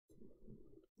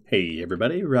Hey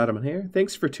everybody, Rhadamant here.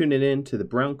 Thanks for tuning in to the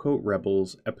Browncoat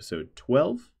Rebels episode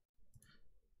 12.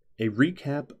 A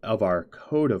recap of our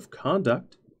code of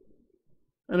conduct,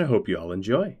 and I hope you all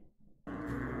enjoy.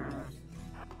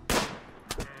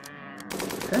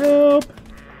 Help!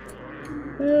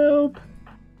 Help!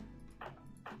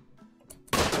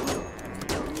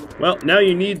 Well, now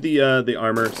you need the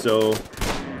armor, so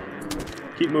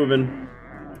keep moving.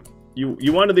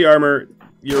 You wanted the armor,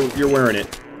 you're wearing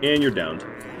it, and you're downed.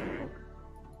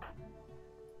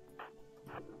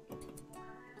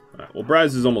 Alright, well,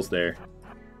 Bryce is almost there.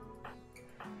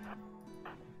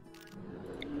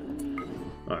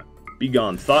 Alright, be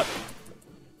gone, thought.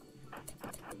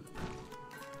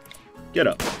 Get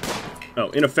up. Oh,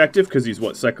 ineffective because he's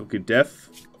what, cyclically deaf?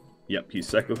 Yep, he's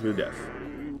cyclically deaf.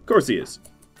 Of course he is.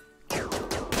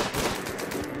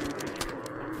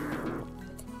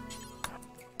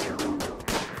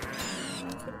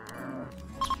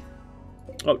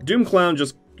 Oh, Doom Clown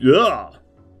just... Ugh!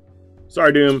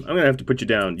 Sorry, Doom. I'm gonna have to put you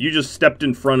down. You just stepped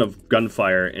in front of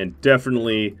gunfire and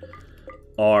definitely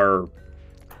are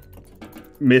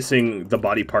missing the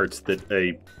body parts that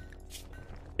a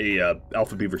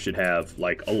alpha beaver should have,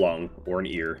 like a lung or an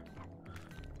ear.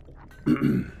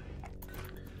 You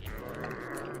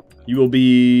will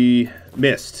be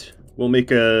missed. We'll make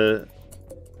a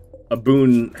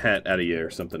boon hat out of you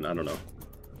or something. I don't know.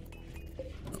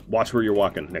 Watch where you're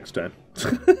walking next time.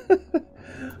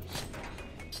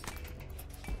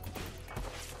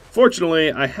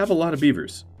 Fortunately, I have a lot of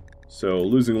beavers, so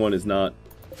losing one is not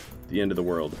the end of the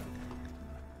world.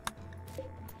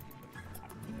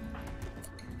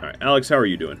 Alright, Alex, how are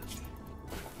you doing?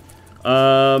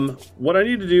 What I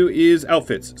need to do is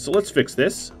outfits, so let's fix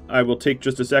this. I will take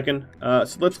just a second.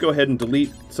 So let's go ahead and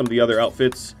delete some of the other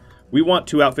outfits. We want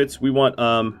two outfits. We want,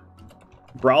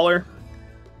 Brawler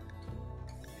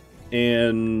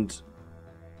and...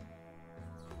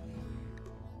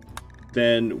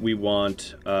 then we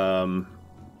want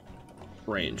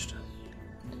ranged.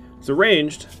 So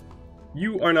ranged,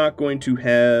 you are not going to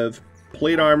have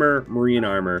plate armor, marine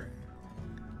armor,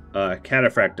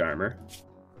 cataphract armor,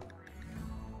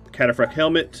 cataphract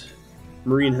helmet,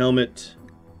 marine helmet.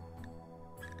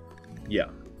 Yeah.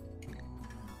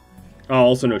 Oh,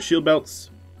 also no shield belts.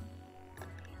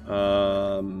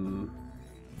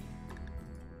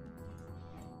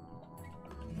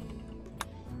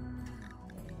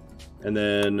 And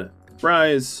then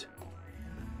Fries.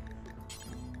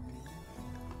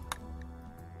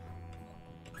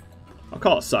 I'll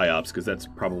call it Psyops because that's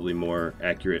probably more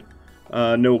accurate.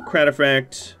 No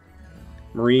Cataphract,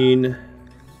 Marine,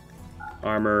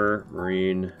 Armor,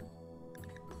 Marine,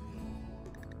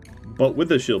 but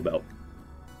with a shield belt.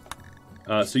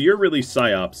 So you're really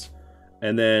Psyops.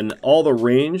 And then all the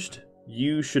ranged,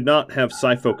 you should not have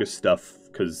Psy-focus stuff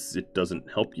because it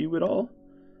doesn't help you at all.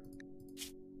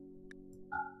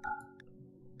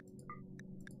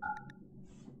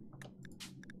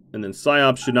 And then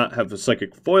Psyops should not have a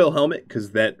Psychic Foil helmet,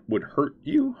 because that would hurt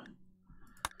you.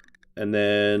 And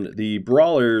then the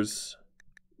Brawlers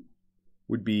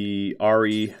would be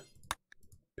Ari,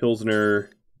 Pilsner,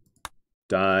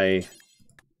 Die,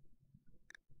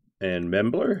 and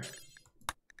Membler.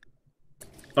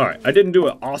 Alright, I didn't do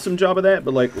an awesome job of that,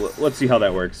 but like, let's see how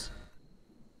that works.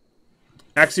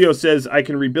 Axio says I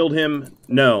can rebuild him.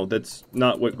 No, that's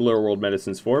not what Glow World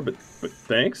Medicine's for, but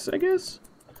thanks, I guess.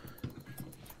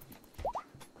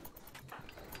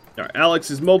 Alright, Alex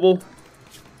is mobile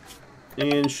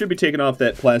and should be taking off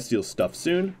that plasteel stuff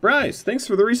soon. Bryce, thanks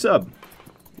for the resub.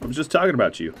 I was just talking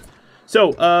about you.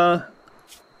 So,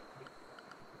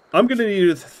 I'm going to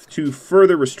need to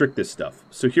further restrict this stuff.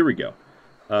 So here we go.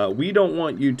 We don't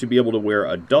want you to be able to wear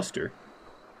a duster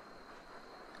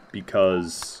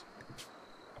because...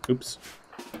 Oops.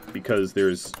 Because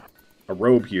there's a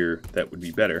robe here that would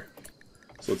be better.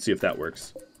 So let's see if that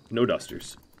works. No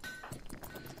dusters.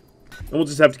 And we'll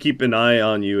just have to keep an eye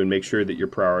on you and make sure that you're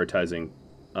prioritizing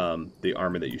the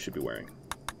armor that you should be wearing.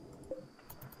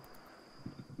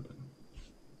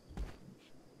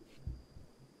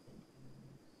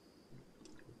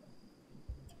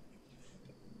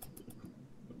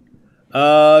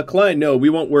 Klein, no, we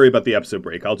won't worry about the episode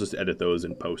break. I'll just edit those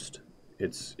in post.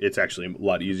 It's actually a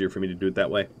lot easier for me to do it that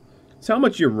way. So how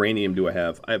much uranium do I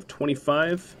have? I have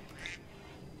 25.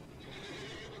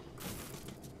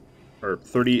 Or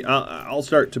 30. I'll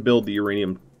start to build the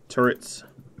uranium turrets.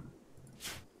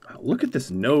 Look at this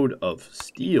node of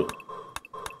steel.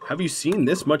 Have you seen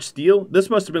this much steel? This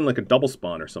must have been like a double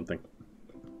spawn or something.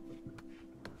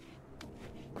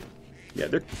 Yeah,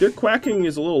 their quacking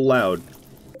is a little loud.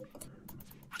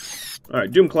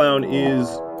 Alright, Doom Clown is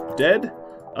dead.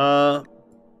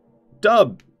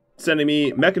 Dub, sending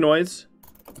me mechanoids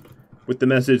with the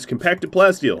message compacted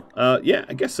plasteel. Yeah,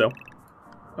 I guess so.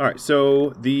 Alright, so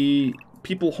the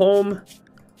people home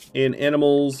and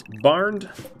animals barned.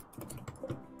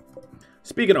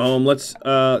 Speaking of home, let's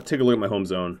take a look at my home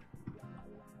zone.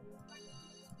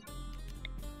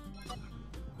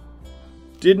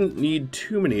 Didn't need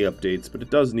too many updates, but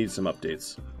it does need some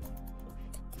updates.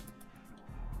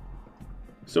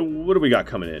 So what do we got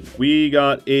coming in? We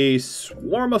got a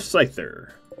swarm of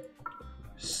Scyther.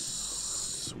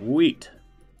 Sweet.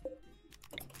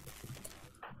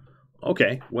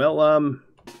 Okay, well,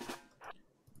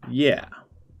 yeah.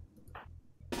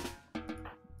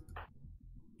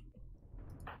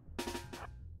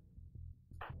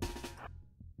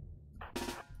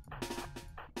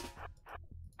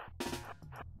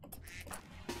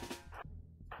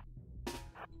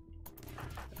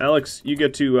 Alex, you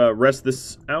get to rest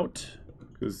this out,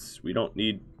 because we don't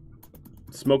need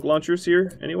smoke launchers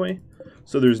here anyway.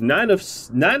 So there's nine of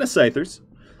Scythers.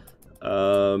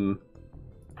 So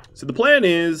the plan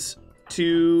is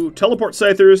to teleport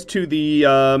Scythers to the,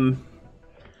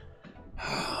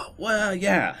 well,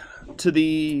 yeah, to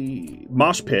the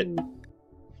mosh pit,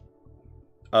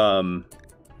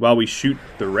 while we shoot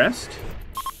the rest.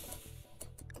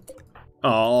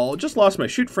 Oh, just lost my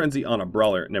shoot frenzy on a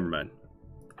brawler. Never mind.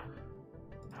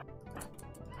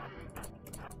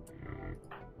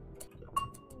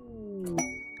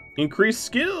 Increase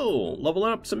skill! Level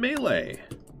up some melee.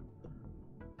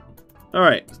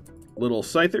 Alright, little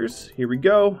Scythers, here we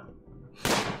go.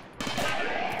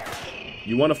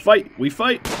 You want to fight? We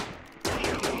fight!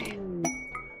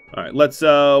 Alright, let's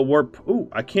warp. Ooh,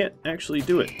 I can't actually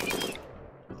do it.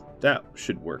 That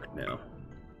should work now.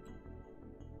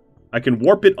 I can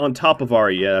warp it on top of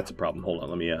Ari. Yeah, that's a problem. Hold on,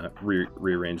 let me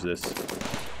rearrange this.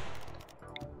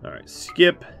 Alright,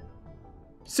 skip.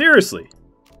 Seriously!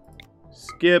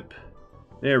 Skip.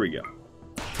 There we go.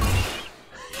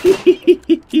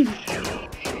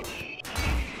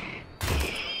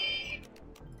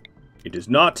 It is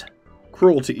not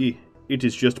cruelty. It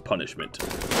is just punishment.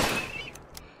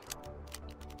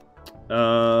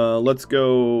 Let's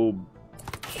go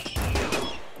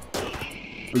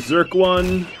Berserk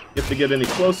one, if they get any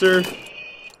closer.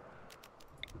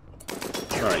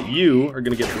 Alright, you are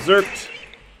gonna get berserked.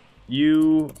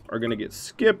 You are gonna get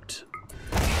skipped.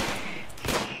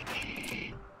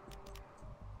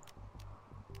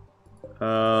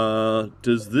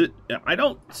 Does this... I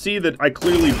don't see that I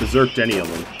clearly berserked any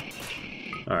of them.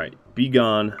 Alright, be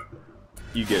gone.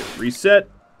 You get reset.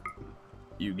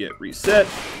 You get reset.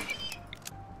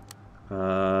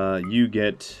 You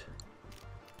get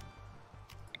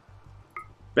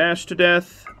bashed to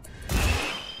death.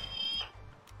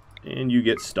 And you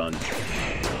get stunned.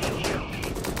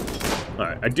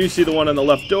 Alright, I do see the one on the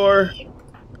left door.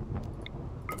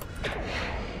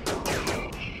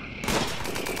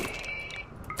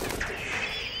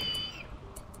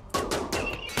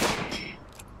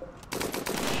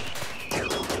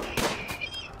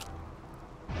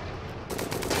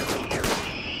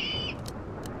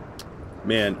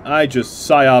 Man, I just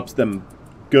psyops them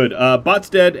good. Bot's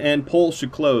dead and poll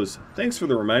should close. Thanks for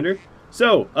the reminder.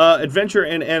 So, adventure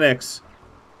and annex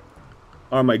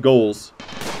are my goals.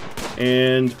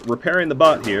 And repairing the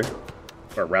bot here,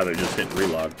 or rather just hit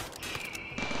relog.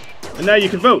 And now you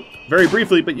can vote. Very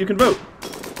briefly, but you can vote.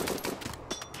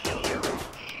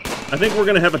 I think we're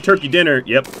going to have a turkey dinner.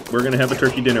 Yep, we're going to have a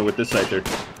turkey dinner with this Scyther.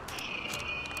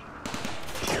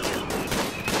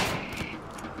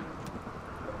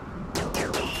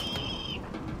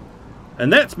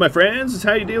 And that's, my friends, is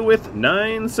how you deal with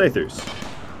 9 Scythers.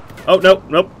 Oh, no,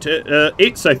 nope,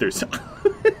 8 Scythers.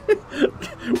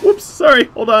 Whoops, sorry,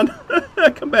 hold on.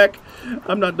 Come back.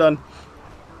 I'm not done.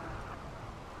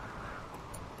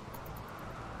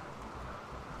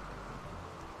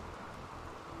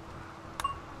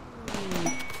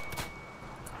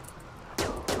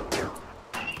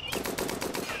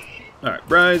 Alright,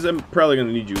 Bryce, I'm probably going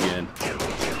to need you again.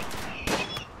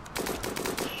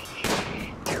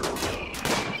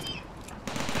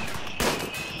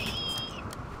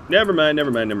 Never mind,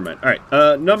 never mind, never mind.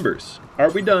 Alright, numbers. Are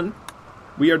we done?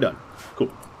 We are done. Cool.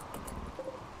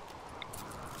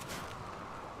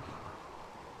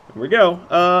 Here we go.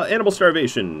 Animal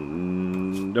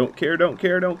starvation. Don't care, don't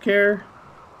care, don't care.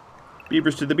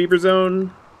 Beavers to the beaver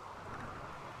zone.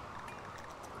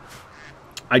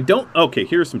 I don't... Okay,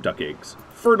 here's some duck eggs.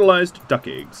 Fertilized duck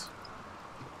eggs.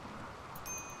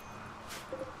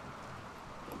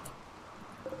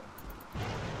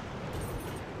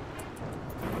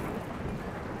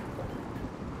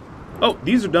 Oh,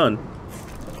 these are done.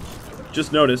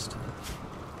 Just noticed.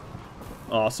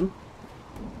 Awesome.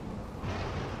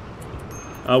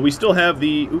 We still have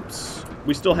the... Oops.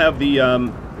 We still have the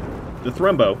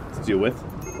Thrumbo to deal with.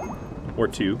 Or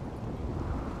two.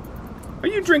 Are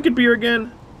you drinking beer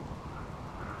again?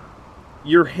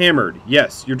 You're hammered.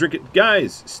 Yes, you're drinking...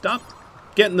 Guys, stop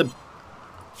getting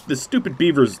the stupid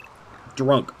beavers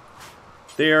drunk.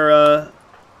 They're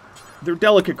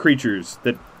delicate creatures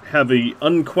that have a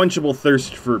unquenchable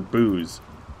thirst for booze.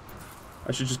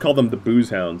 I should just call them the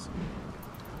booze hounds.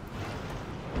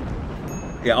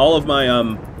 Yeah, all of my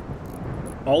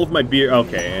beer...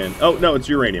 Okay, and... Oh, no, it's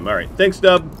uranium. Alright, thanks,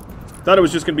 Dub. Thought it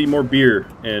was just gonna be more beer,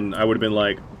 and I would have been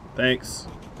like, thanks,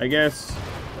 I guess.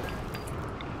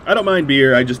 I don't mind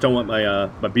beer, I just don't want my,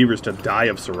 my beavers to die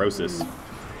of cirrhosis.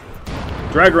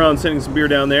 Dragaron sending some beer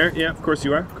down there. Yeah, of course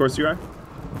you are. Of course you are.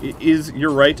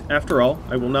 You're right, after all.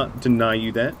 I will not deny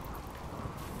you that.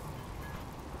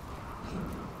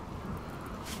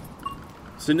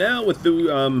 So now with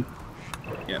the,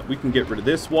 yeah, we can get rid of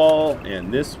this wall,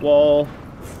 and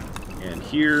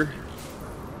here.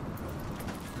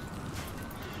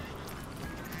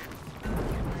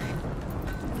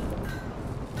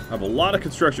 I have a lot of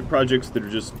construction projects that are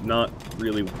just not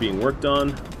really being worked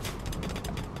on.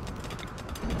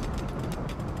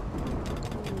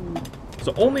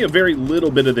 So only a very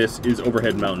little bit of this is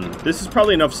overhead mountain. This is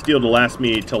probably enough steel to last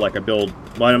me till like I build...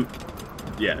 Well,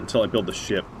 yeah, until I build the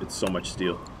ship. It's so much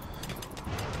steel.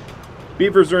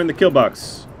 Beavers are in the kill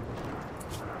box.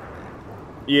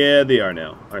 Yeah, they are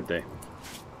now, aren't they?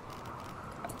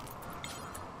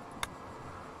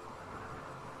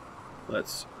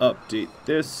 Let's update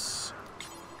this.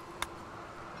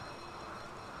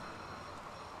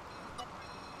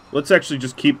 Let's actually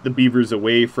just keep the beavers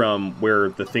away from where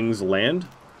the things land,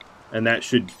 and that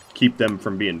should keep them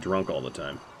from being drunk all the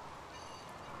time.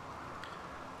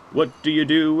 What do you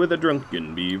do with a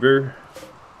drunken beaver?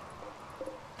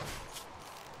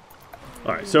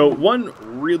 Alright, so one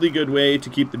really good way to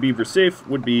keep the beaver safe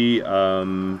would be,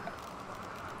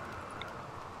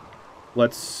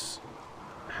 let's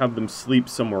have them sleep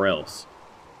somewhere else.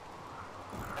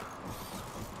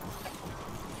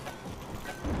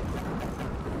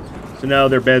 So now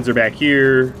their beds are back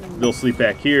here, they'll sleep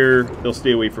back here, they'll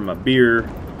stay away from my beer.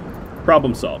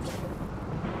 Problem solved.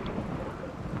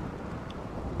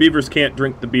 Beavers can't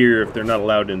drink the beer if they're not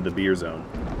allowed in the beer zone.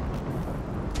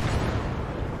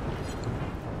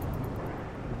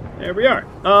 There we are.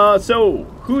 So,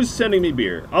 who's sending me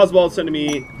beer? Oswald's sending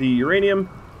me the uranium.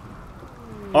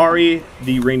 Ari,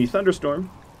 the rainy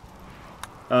thunderstorm.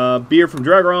 Beer from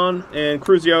Dragaron, and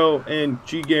Cruzio, and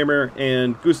G-Gamer,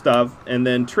 and Gustav. And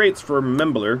then traits from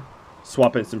Membler.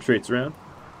 Swapping some traits around.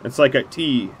 And Psychite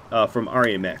T from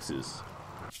Ari Max's.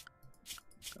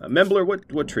 Membler,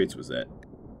 what traits was that?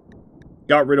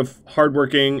 Got rid of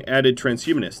hardworking, added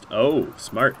transhumanist. Oh,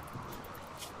 smart.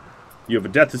 You have a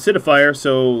death acidifier,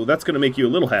 so that's going to make you a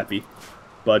little happy.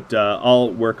 But I'll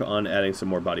work on adding some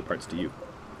more body parts to you.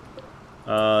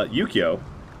 Yukio.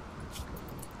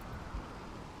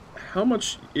 How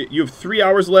much... You have 3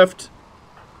 hours left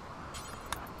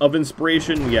of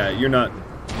inspiration? Yeah, you're not...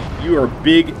 You are a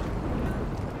big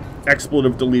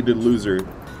expletive-deleted loser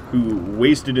who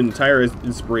wasted entire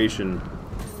inspiration.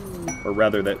 Or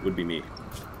rather, that would be me.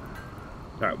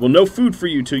 Alright, well, no food for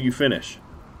you till you finish.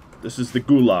 This is the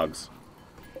gulags.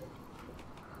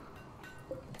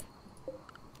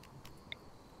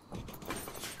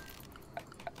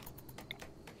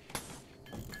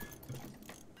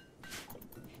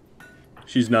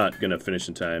 She's not gonna finish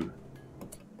in time.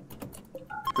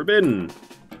 Forbidden!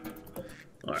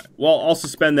 Alright, well, I'll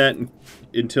suspend that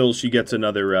until she gets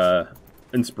another,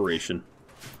 inspiration.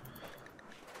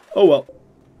 Oh well.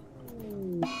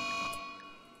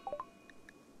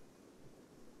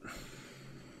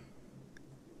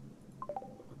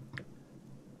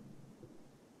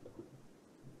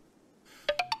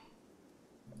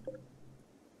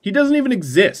 He doesn't even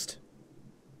exist.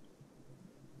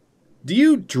 Do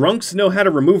you drunks know how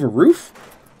to remove a roof?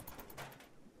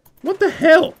 What the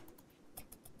hell?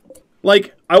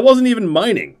 Like, I wasn't even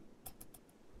mining.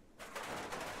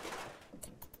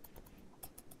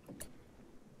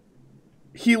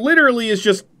 He literally is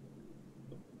just...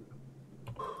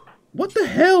 What the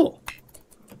hell?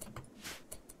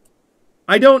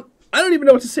 I don't even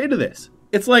know what to say to this.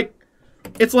 It's like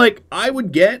I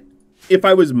would get if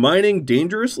I was mining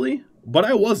dangerously, but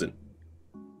I wasn't.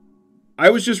 I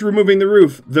was just removing the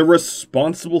roof, the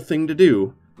responsible thing to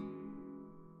do.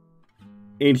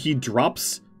 And he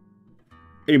drops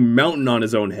a mountain on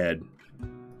his own head.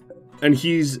 And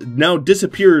he's now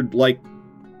disappeared like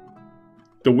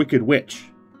the Wicked Witch.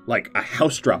 Like a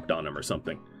house dropped on him or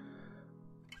something.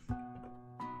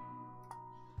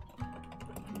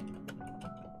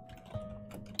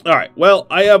 Alright, well,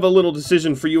 I have a little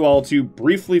decision for you all to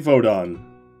briefly vote on.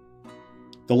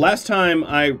 The last time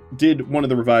I did one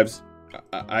of the revives,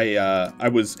 I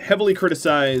was heavily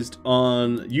criticized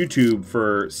on YouTube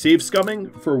for save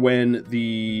scumming for when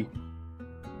the,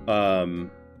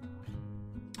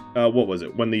 what was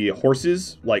it? When the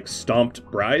horses, like, stomped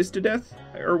Bryce to death,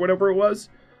 or whatever it was.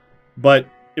 But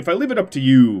if I leave it up to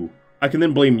you, I can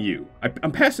then blame you.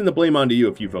 I'm passing the blame on to you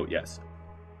if you vote yes.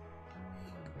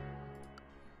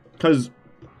 Because,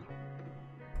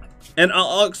 and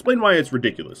I'll explain why it's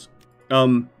ridiculous.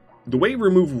 The way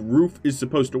remove roof is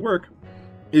supposed to work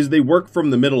is they work from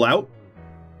the middle out,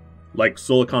 like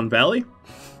Silicon Valley.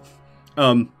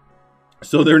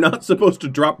 So they're not supposed to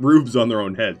drop roofs on their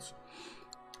own heads.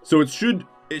 So it should,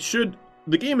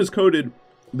 the game is coded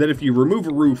that if you remove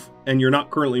a roof and you're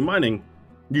not currently mining,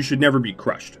 you should never be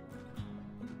crushed.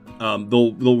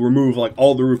 They'll remove like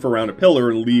all the roof around a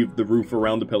pillar and leave the roof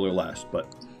around the pillar last, but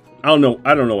I don't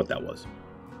know what that was.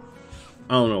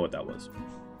 All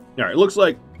right, it looks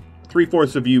like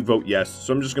 3/4 of you vote yes,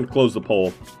 so I'm just going to close the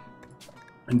poll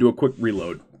and do a quick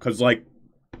reload, because, like,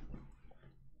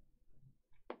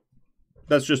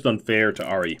 that's just unfair to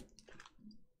Ari.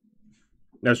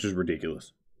 That's just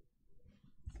ridiculous.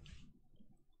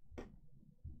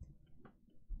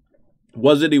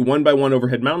 Was it a 1x1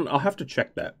 overhead mountain? I'll have to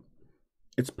check that.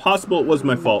 It's possible it was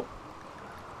my fault,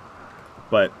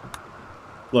 but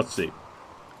let's see.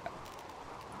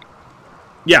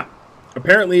 Yeah,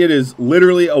 apparently it is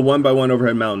literally a 1x1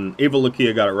 overhead mountain. Ava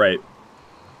Lakia got it right.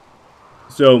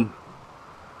 So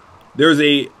there's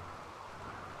a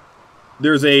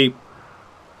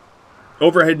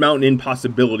overhead mountain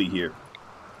impossibility here,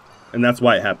 and that's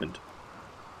why it happened.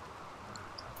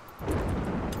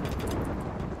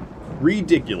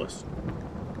 Ridiculous.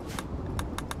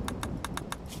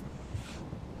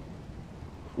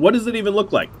 What does it even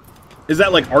look like? Is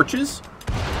that like arches?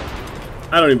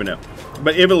 I don't even know.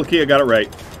 But Ava Lakia got it right.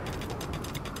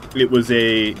 It's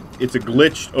a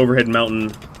glitched overhead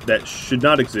mountain that should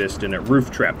not exist, and it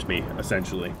roof trapped me,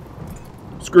 essentially.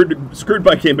 Screwed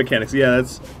by game mechanics. Yeah,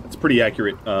 that's pretty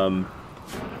accurate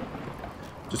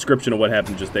description of what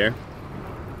happened just there.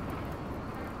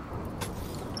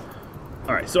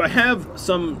 Alright, so I have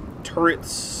some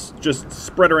turrets just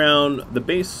spread around the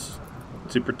base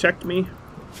to protect me.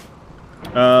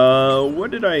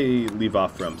 What did I leave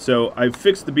off from? So I've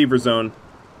fixed the beaver zone,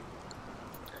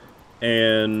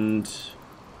 and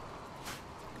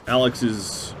Alex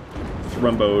is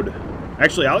thrumboed.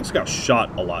 Actually, Alex got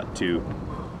shot a lot too,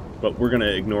 but we're gonna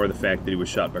ignore the fact that he was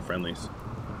shot by friendlies.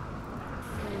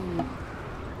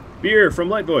 Beer from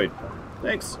Light Void,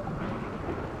 thanks.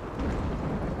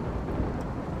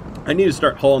 I need to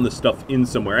start hauling this stuff in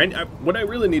somewhere. What I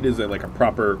really need is like a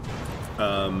proper.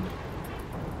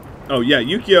 Oh yeah,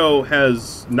 Yukio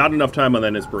has not enough time on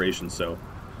that inspiration, so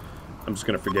I'm just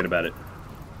gonna forget about it.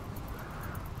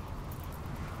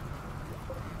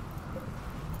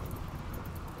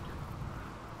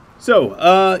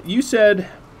 So, you said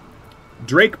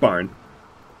Drake Barn.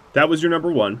 That was your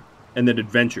number one, and then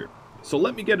Adventure. So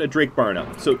let me get a Drake Barn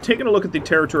up. So taking a look at the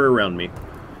territory around me,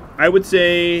 I would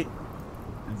say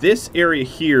this area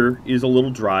here is a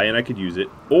little dry, and I could use it.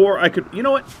 Or I could, you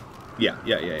know what? Yeah.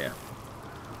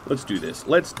 Let's do this.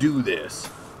 Let's do this.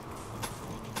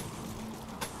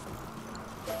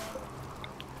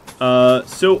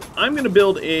 So I'm going to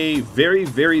build a very,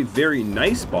 very, very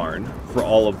nice barn for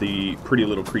all of the pretty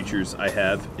little creatures I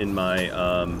have in my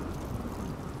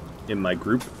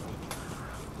group.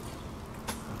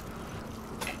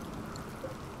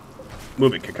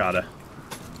 Move it, Kakata.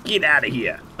 Get out of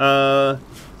here.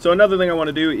 So another thing I want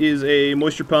to do is a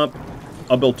moisture pump.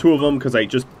 I'll build 2 of them because I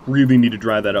just really need to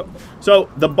dry that up. So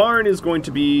the barn is going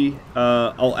to be,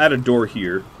 I'll add a door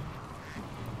here.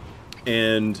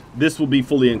 And this will be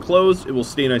fully enclosed. It will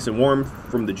stay nice and warm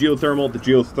from the geothermal. The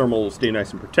geothermal will stay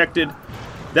nice and protected.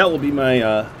 That will be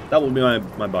my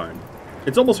my barn.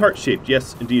 It's almost heart-shaped.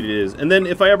 Yes, indeed it is. And then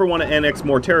if I ever want to annex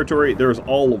more territory, there's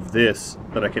all of this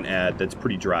that I can add that's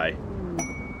pretty dry.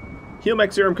 Heal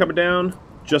Mech Serum coming down,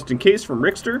 just in case, from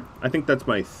Rickster. I think that's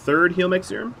my 3rd Heal Mech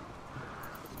Serum.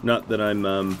 Not that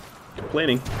I'm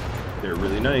complaining. They're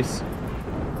really nice.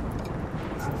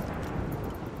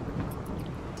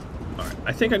 Alright,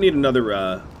 I think I need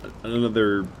another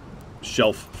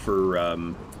shelf for let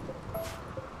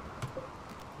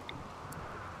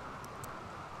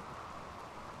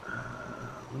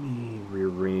me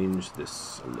rearrange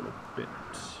this a little bit.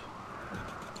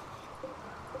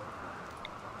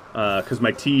 Because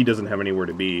my tea doesn't have anywhere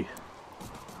to be.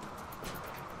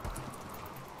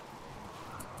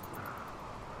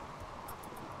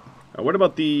 What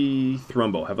about the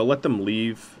Thrumbo? Have I let them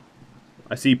leave?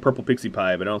 I see Purple Pixie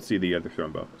Pie, but I don't see the other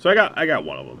Thrumbo. So I got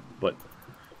one of them, but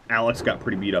Alex got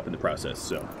pretty beat up in the process,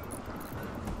 so.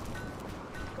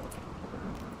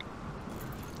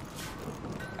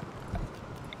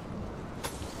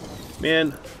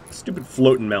 Man, stupid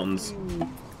floating mountains.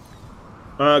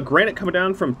 Granite coming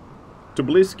down from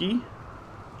Tbilisi.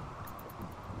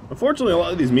 Unfortunately, a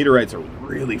lot of these meteorites are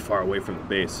really far away from the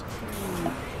base.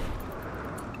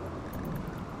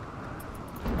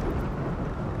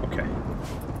 Okay.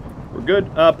 We're good.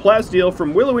 Plasdeal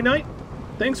from Willowy Knight.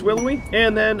 Thanks, Willowy.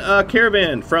 And then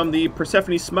Caravan from the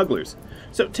Persephone Smugglers.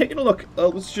 So, taking a look.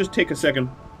 Let's just take a second.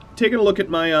 Taking a look at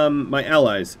my my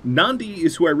allies. Nandi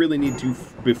is who I really need to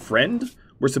befriend.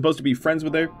 We're supposed to be friends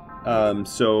with her.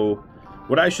 So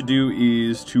what I should do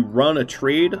is to run a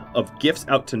trade of gifts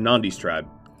out to Nandi's tribe.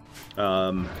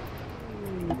 And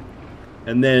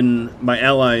then my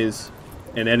allies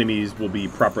and enemies will be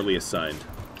properly assigned.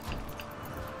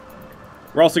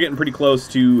 We're also getting pretty close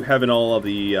to having all of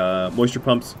the moisture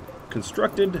pumps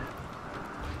constructed.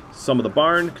 Some of the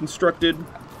barn constructed.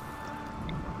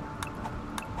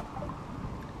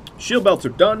 Shield belts are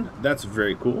done. That's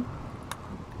very cool.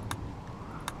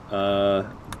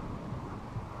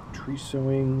 Tree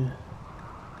sowing.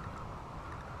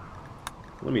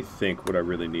 Let me think what I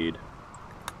really need.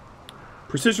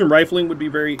 Precision rifling would be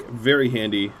very, very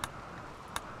handy.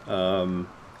 But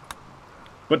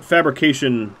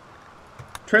fabrication...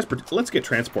 Let's get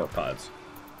transport pods.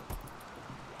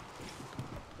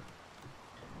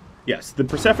 Yes, the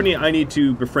Persephone I need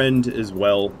to befriend as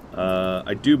well.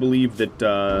 I do believe that...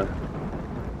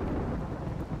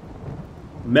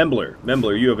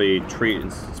 Membler, you have a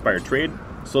inspired trade.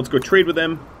 So let's go trade with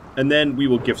them, and then we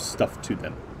will give stuff to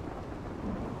them.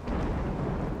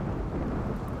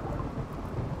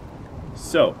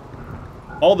 So,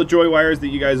 all the joy wires that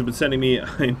you guys have been sending me,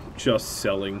 I'm just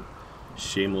selling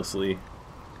shamelessly.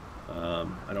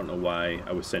 I don't know why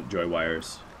I was sent joy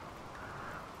wires.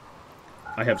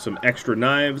 I have some extra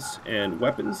knives and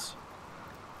weapons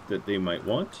that they might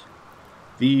want.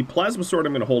 The plasma sword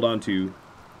I'm going to hold on to.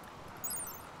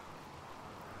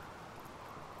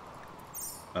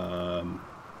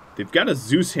 They've got a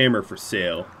Zeus hammer for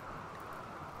sale.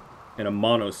 And a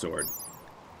mono sword.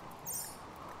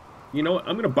 You know what?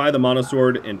 I'm going to buy the mono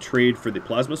sword and trade for the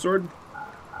plasma sword.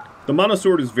 The mono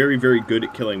sword is very, very good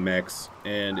at killing mechs.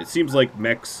 And it seems like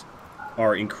mechs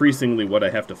are increasingly what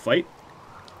I have to fight.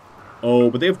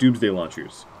 Oh, but they have doomsday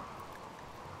launchers.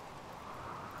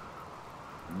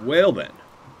 Well then.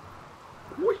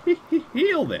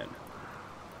 Well then.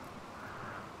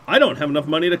 I don't have enough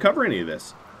money to cover any of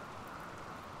this.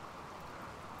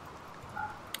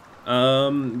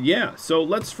 Yeah, so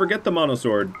let's forget the mono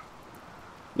sword.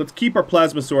 Let's keep our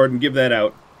plasma sword and give that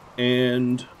out.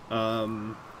 And,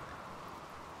 buy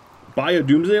a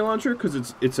doomsday launcher,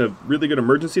 because it's a really good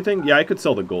emergency thing. Yeah, I could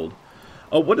sell the gold.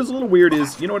 What is a little weird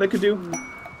is, you know what I could do?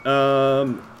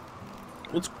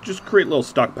 Let's just create little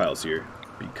stockpiles here,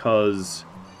 because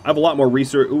I have a lot more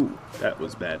resources. Ooh, that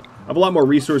was bad. I have a lot more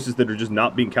resources that are just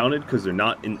not being counted because they're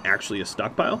not in actually a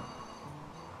stockpile.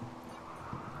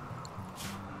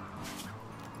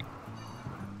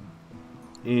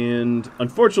 And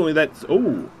unfortunately, that's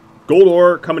gold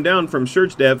ore coming down from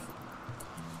Surge Dev.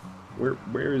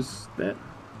 Where is that?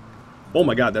 Oh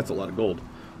my God, that's a lot of gold.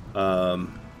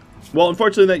 Well,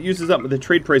 unfortunately, that uses up the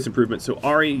trade price improvement. So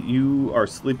Ari, you are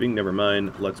sleeping. Never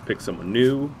mind. Let's pick someone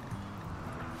new.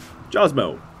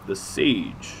 Josmo, the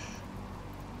Sage.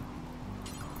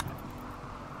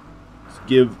 Let's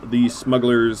give these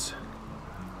smugglers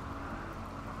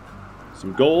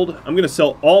some gold. I'm going to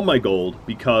sell all my gold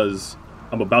because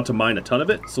I'm about to mine a ton of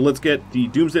it. So let's get the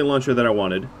Doomsday Launcher that I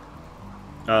wanted.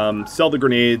 Sell the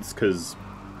grenades because,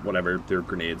 whatever, they're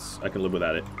grenades. I can live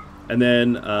without it. And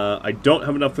then I don't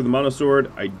have enough for the Mono Sword.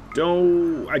 I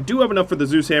do have enough for the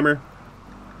Zeus Hammer.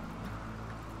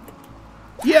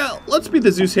 Yeah, let's be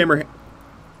the Zeus Hammer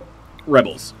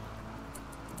rebels.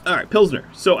 Alright, Pilsner.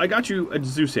 So I got you a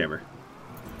Zeus Hammer.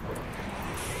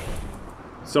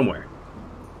 Somewhere.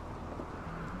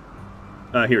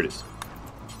 Here it is.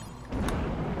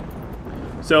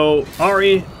 So,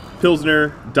 Ari,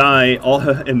 Pilsner, Dai,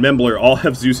 and Membler all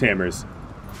have Zeus Hammers.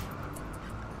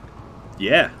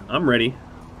 Yeah, I'm ready.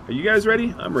 Are you guys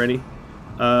ready? I'm ready.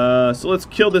 So let's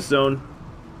kill this zone.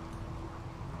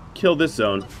 Kill this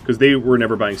zone, because they were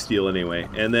never buying steel anyway.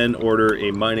 And then order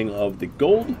a mining of the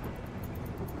gold.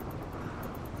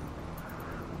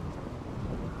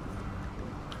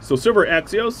 So Silver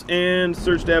Axios and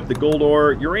Surge Dev, the gold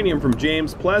ore, uranium from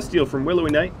James, Plasteel from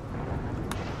Willowy Knight,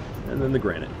 and then the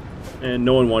granite. And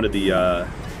no one wanted the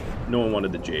No one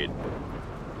wanted the jade.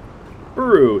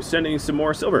 Buru, sending some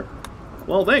more silver.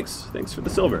 Well, thanks. Thanks for the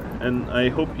silver. And I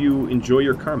hope you enjoy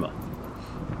your karma.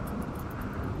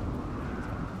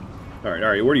 Alright,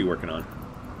 Ari, what are you working on?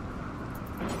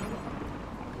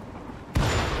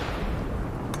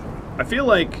 I feel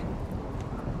like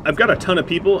I've got a ton of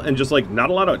people and just, like, not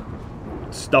a lot of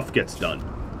stuff gets done.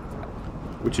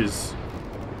 Which is...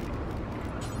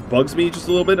 bugs me just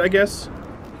a little bit, I guess.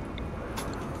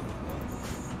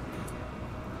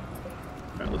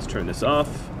 Alright, let's turn this off.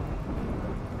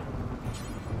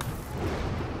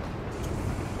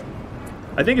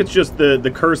 I think it's just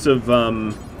the curse of,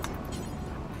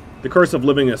 the curse of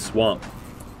living in a swamp.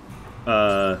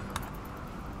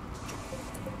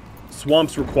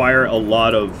 Swamps require a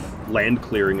lot of land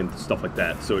clearing and stuff like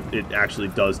that, so it actually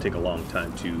does take a long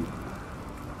time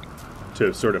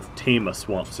to sort of tame a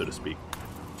swamp, so to speak.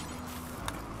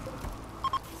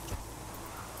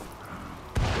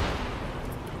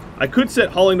 I could set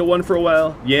hauling to 1 for a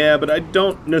while, yeah, but I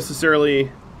don't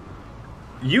necessarily...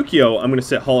 Yukio, I'm going to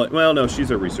set hauling... Well, no, she's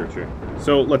a researcher.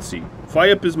 So, let's see.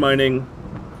 Fyup is mining.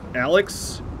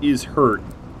 Alex is hurt.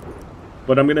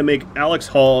 But I'm going to make Alex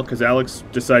haul, because Alex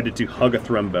decided to hug a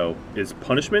Thrumbo. Is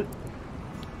punishment.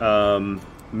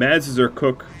 Mads is our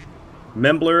cook.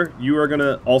 Membler, you are going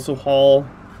to also haul.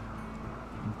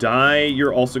 Dai,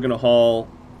 you're also going to haul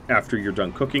after you're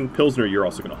done cooking. Pilsner, you're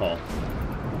also going to haul.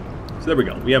 So there we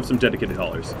go. We have some dedicated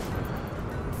haulers.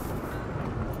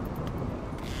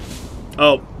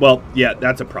 Oh, well, yeah,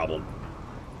 that's a problem.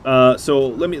 So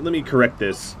let me correct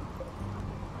this.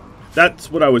 That's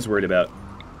what I was worried about.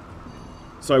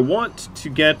 So I want to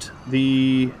get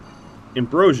the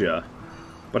ambrosia,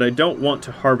 but I don't want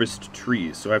to harvest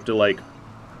trees. So I have to, like,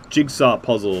 jigsaw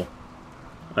puzzle.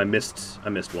 I missed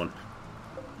one.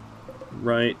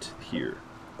 Right here.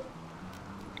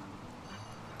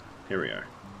 Here we are.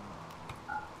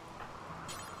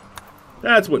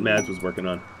 That's what Mads was working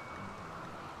on.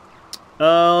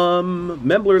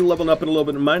 Membler leveling up in a little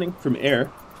bit of mining from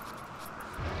air.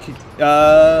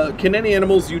 Can any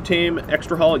animals you tame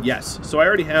extra haul? Yes. So I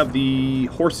already have the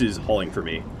horses hauling for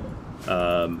me.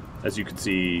 As you can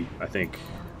see, I think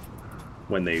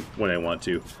when I want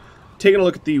to. Taking a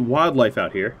look at the wildlife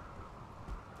out here.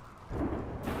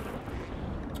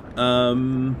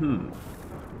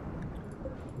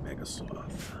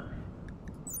 Megasloth.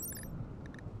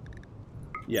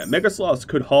 Yeah, Megasloths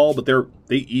could haul, but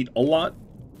they eat a lot.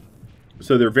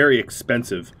 So they're very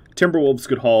expensive. Timberwolves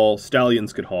could haul,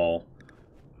 Stallions could haul,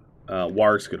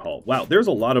 Wargs could haul. Wow, there's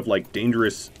a lot of, like,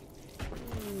 dangerous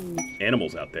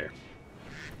animals out there.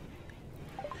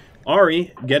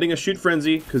 Ari, getting a shoot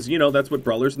frenzy, because, you know, that's what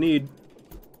brawlers need.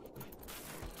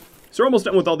 So we're almost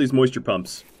done with all these moisture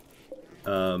pumps.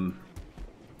 And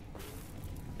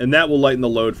that will lighten the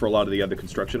load for a lot of the other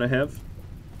construction I have.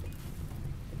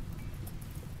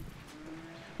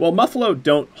 Well, Muffalo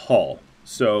don't haul,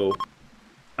 so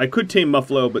I could tame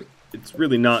Muffalo, but it's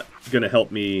really not going to help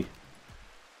me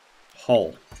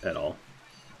haul at all.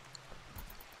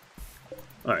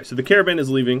 Alright, so the caravan is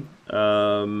leaving.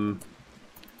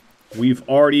 We've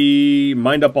already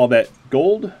mined up all that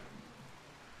gold.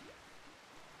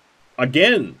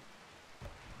 Again,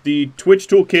 the Twitch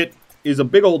toolkit is a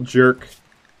big old jerk.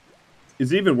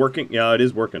 Is it even working? Yeah, it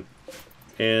is working.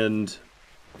 And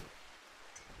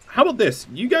how about this?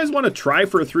 You guys want to try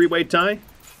for a 3-way tie?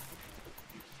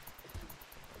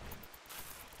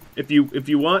 If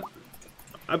you want.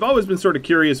 I've always been sort of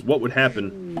curious what would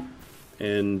happen.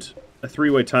 And a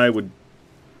 3-way tie would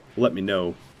let me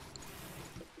know.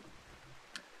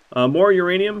 More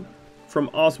uranium from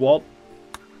Oswald.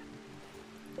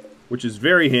 Which is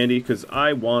very handy because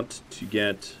I want to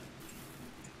get...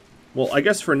 Well, I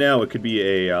guess for now it could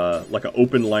be a like an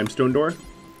open limestone door.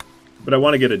 But I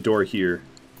want to get a door here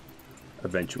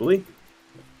eventually.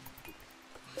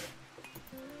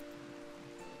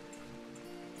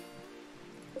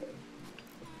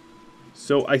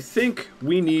 So I think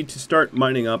we need to start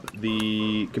mining up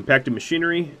the compacted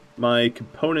machinery. My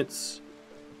components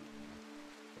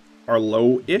are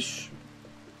low-ish.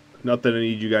 Not that I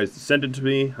need you guys to send it to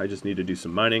me. I just need to do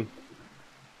some mining.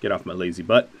 Get off my lazy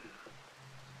butt.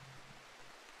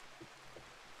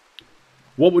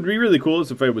 What would be really cool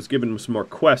is if I was given some more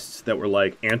quests that were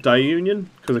like anti-union.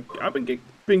 Because I've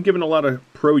been given a lot of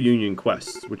pro-union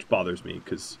quests, which bothers me.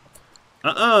 Because,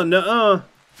 nuh-uh.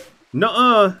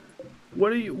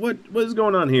 What is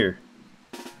going on here?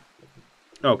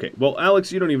 Okay, well,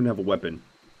 Alex, you don't even have a weapon.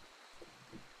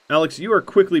 Alex, you are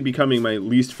quickly becoming my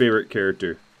least favorite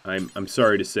character. I'm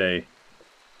sorry to say.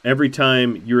 Every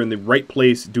time you're in the right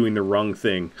place doing the wrong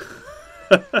thing.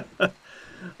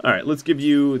 Alright, let's give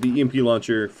you the EMP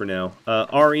launcher for now.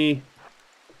 Ari,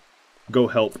 go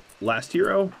help last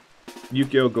hero.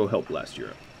 Yukio, go help last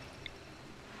hero.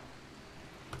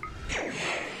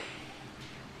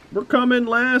 We're coming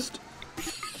last.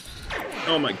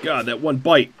 Oh my god, that one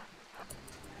bite.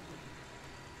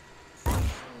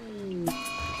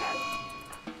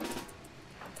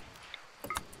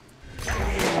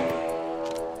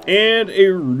 And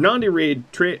a Nandi raid,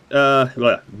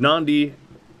 Nandi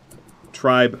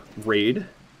tribe raid.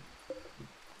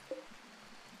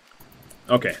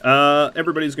 Okay,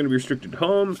 everybody's going to be restricted to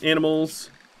home. Animals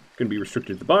going to be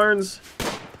restricted to barns.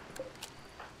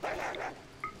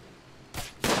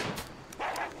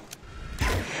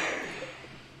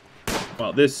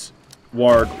 Wow, this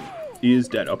ward is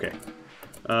dead. Okay.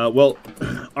 Well,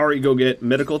 Ari, go get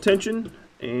medical attention.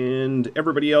 And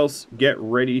everybody else, get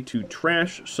ready to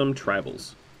trash some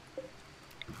tribals.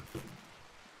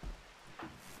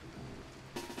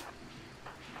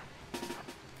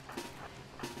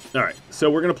 Alright,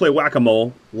 so we're going to play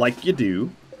whack-a-mole, like you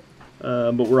do.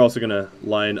 But we're also going to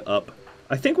line up.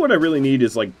 I think what I really need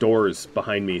is, like, doors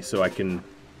behind me so I can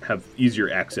have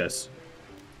easier access.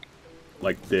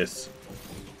 Like this.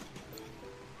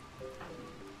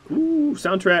 Ooh,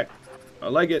 soundtrack. I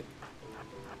like it.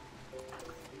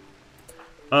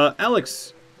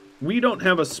 Alex, we don't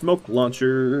have a smoke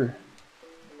launcher.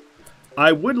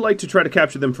 I would like to try to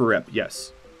capture them for rep.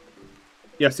 Yes.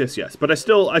 Yes, yes, yes. But I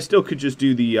still could just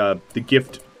do the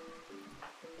gift.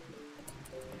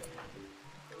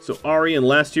 So Ari and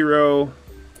last hero.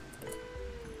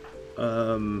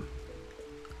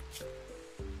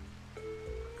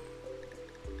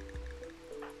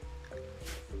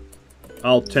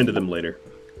 I'll tend to them later.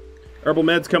 Herbal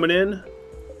meds coming in.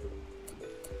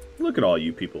 Look at all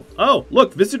you people. Oh,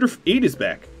 look, Visitor 8 is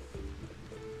back.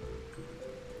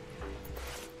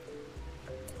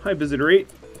 Hi, Visitor 8.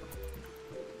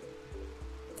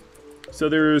 So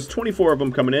there's 24 of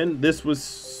them coming in. This was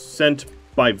sent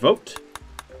by vote.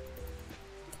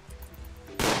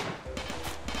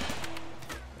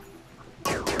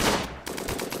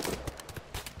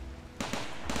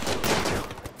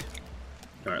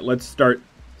 Alright, let's start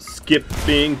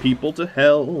skipping people to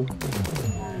hell.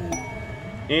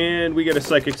 And we get a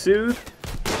Psychic Soothe.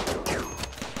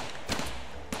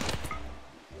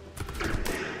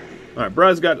 Alright,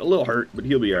 Bra's got a little hurt, but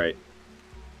he'll be alright.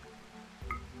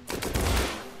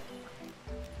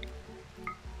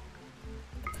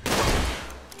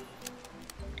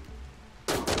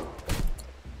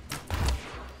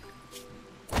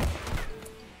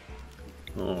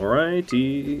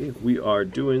 Alrighty, we are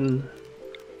doing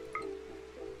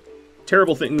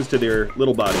terrible things to their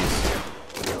little bodies.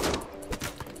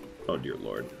 Oh, dear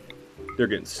lord. They're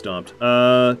getting stomped.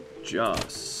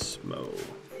 Josmo.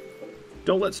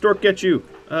 Don't let Stork get you.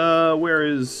 Where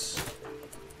is...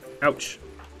 Ouch.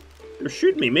 They're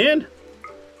shooting me, man.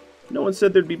 No one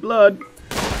said there'd be blood.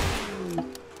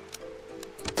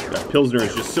 That Pilsner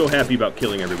is just so happy about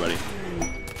killing everybody.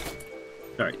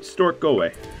 Alright, Stork, go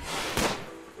away.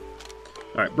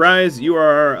 Alright, Bryce, you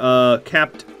are,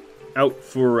 capped out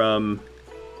for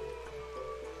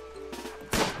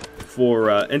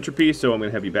entropy, so I'm going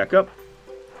to have you back up.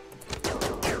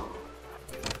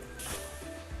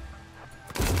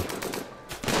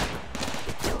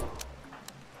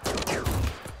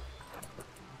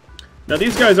 Now,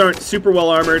 these guys aren't super well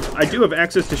armored. I do have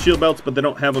access to shield belts, but they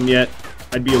don't have them yet.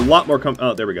 I'd be a lot more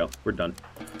oh, there we go. We're done.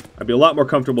 I'd be a lot more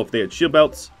comfortable if they had shield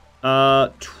belts.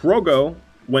 Trogo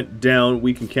went down.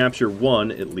 We can capture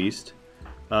one, at least.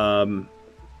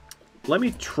 Let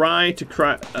me try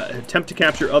to attempt to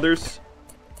capture others.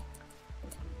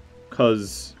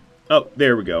 Because... Oh,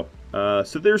 there we go.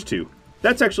 So there's two.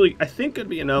 That's actually, I think, going to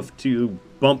be enough to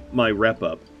bump my rep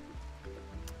up.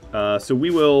 So we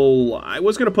will... I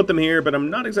was going to put them here, but I'm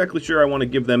not exactly sure I want to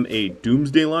give them a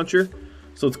Doomsday Launcher.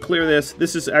 So let's clear this.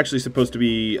 This is actually supposed to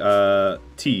be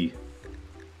T.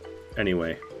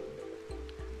 Anyway.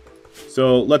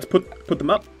 So let's put them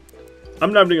up.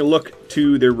 I'm not even going to look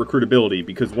to their recruitability,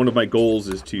 because one of my goals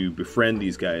is to befriend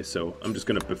these guys, so I'm just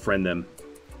going to befriend them.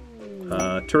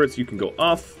 Turrets, you can go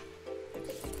off.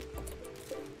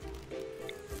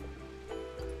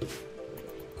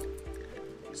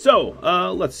 So,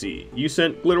 let's see. You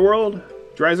sent Glitter World,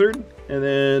 Dryzard, and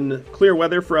then Clear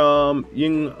Weather from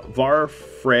Invar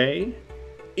Frey.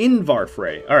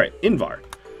 Alright, Invar.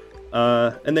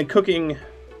 And then Cooking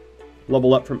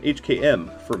level up from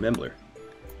HKM for Membler.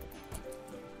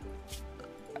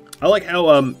 I like how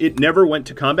it never went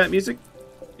to combat music.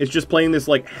 It's just playing this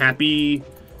like happy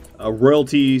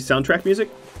royalty soundtrack music,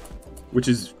 which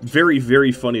is very,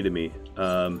 very funny to me.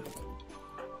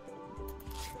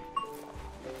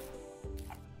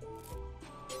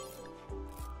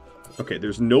 Okay,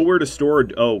 there's nowhere to store...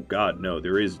 Oh, God, no.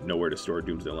 There is nowhere to store a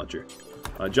Doomsday Launcher.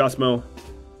 Josmo.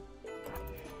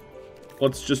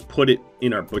 Let's just put it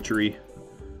in our butchery.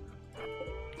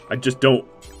 I just don't...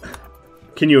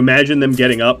 Can you imagine them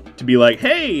getting up to be like,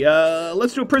 hey,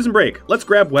 let's do a prison break. Let's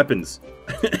grab weapons.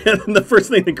 And the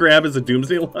first thing they grab is a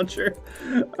Doomsday Launcher?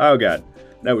 Oh, God.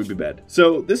 That would be bad.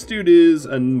 So, this dude is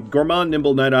a gourmand,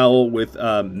 nimble night owl with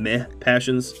meh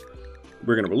passions.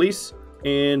 We're going to release.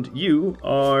 And you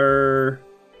are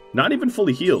not even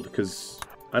fully healed, because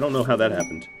I don't know how that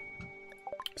happened.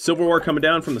 Silver ore coming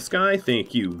down from the sky.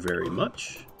 Thank you very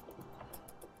much.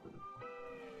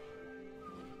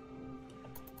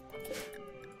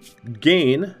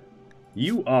 Gain.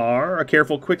 You are a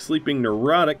careful, quick-sleeping,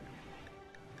 neurotic.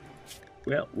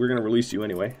 Well, we're going to release you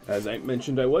anyway, as I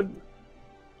mentioned I would.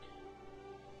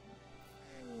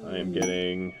 I am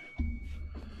getting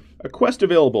a quest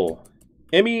available.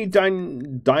 Emmy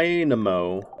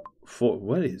Dynamo. For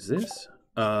what is this?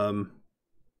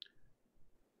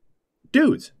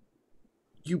 Dudes,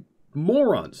 you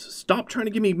morons, stop trying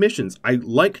to give me missions. I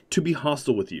like to be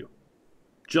hostile with you.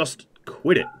 Just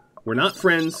quit it. We're not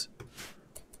friends.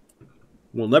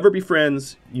 We'll never be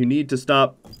friends. You need to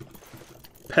stop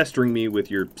pestering me with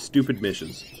your stupid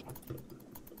missions.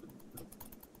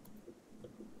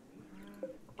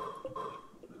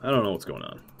 I don't know what's going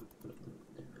on.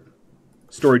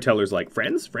 Storyteller's like,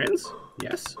 friends? Friends?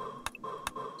 Yes?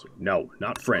 Like, no,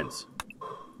 not friends.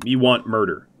 Me want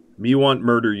murder. Me want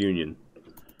murder union.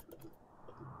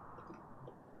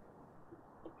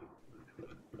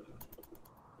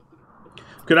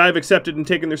 Could I have accepted and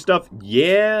taken their stuff?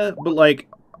 Yeah, but like,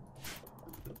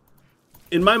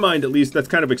 in my mind at least, that's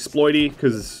kind of exploity,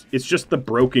 because it's just the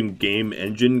broken game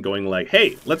engine going like,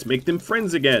 hey, let's make them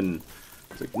friends again.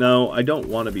 It's like, no, I don't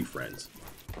want to be friends.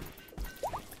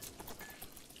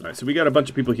 Alright, so we got a bunch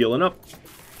of people healing up.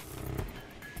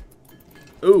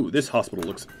 Ooh, this hospital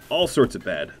looks all sorts of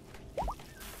bad.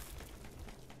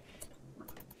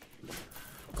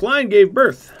 Klein gave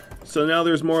birth. So now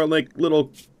there's more like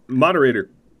little moderator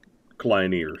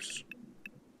Kleineers.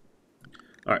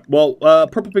 Alright, well,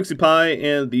 Purple Pixie Pie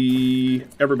and the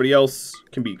everybody else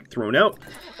can be thrown out.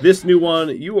 This new one,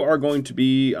 you are going to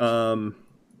be,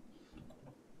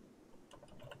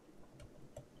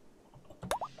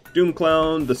 Doom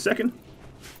Clown the second.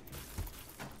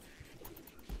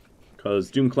 Because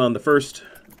Doom Clown the first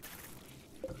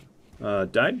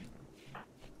died.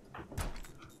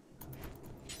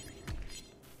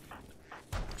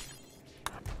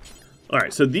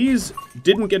 Alright, so these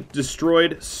didn't get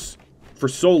destroyed for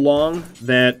so long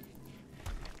that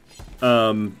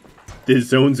the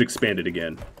zones expanded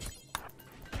again.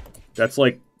 That's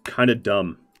like kind of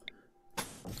dumb,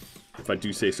 if I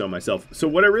do say so myself. So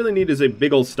what I really need is a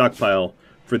big old stockpile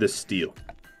for this steel.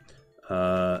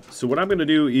 So what I'm going to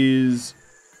do is,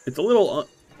 it's a little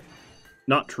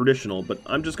not traditional, but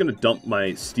I'm just going to dump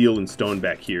my steel and stone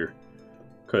back here.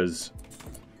 Because...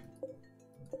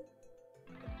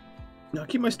 No,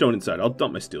 keep my stone inside. I'll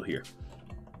dump my steel here.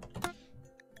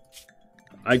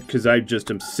 Because I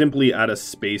just am simply out of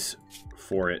space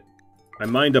for it. I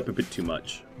mined up a bit too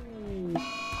much.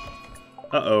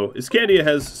 Uh-oh. Iscandia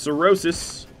has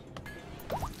cirrhosis.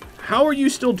 How are you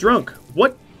still drunk?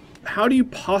 What? How do you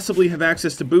possibly have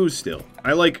access to booze still?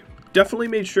 I, like, definitely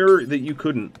made sure that you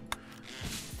couldn't.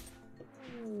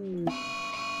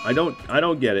 I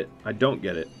don't get it. I don't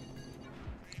get it.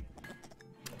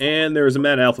 And there is a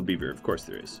Mad Alpha Beaver. Of course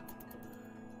there is.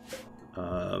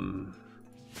 Who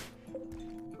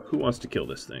wants to kill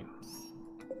this thing?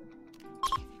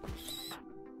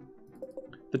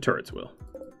 The turrets will.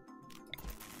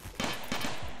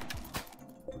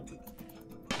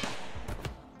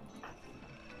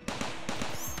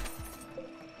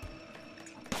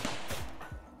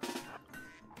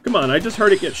 Come on, I just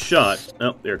heard it get shot.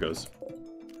 Oh, there it goes.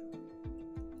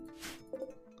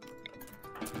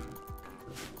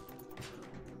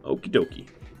 Okie dokie.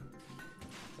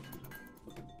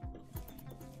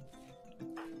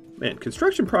 Man,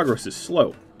 construction progress is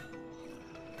slow.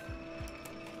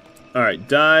 Alright,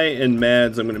 Die and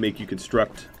Mads, I'm going to make you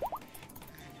construct.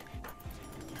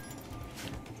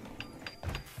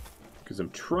 Because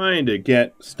I'm trying to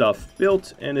get stuff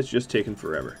built, and it's just taking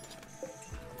forever.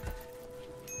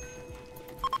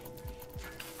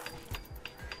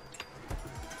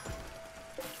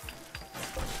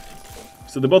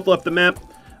 So they both left the map.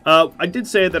 I did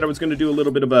say that I was going to do a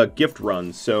little bit of a gift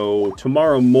run, so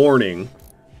tomorrow morning,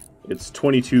 it's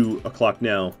 22 o'clock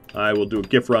now, I will do a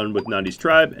gift run with Nandi's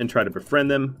tribe and try to befriend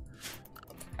them.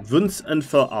 Once and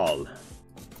for all.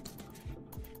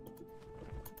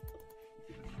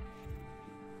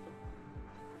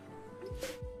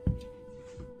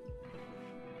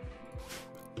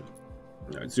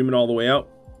 Alright, zoom it all the way out.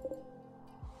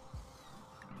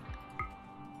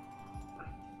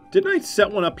 Didn't I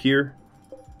set one up here?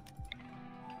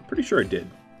 I'm pretty sure I did.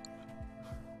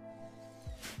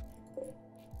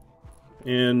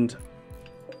 And...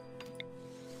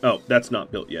 oh, that's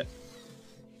not built yet.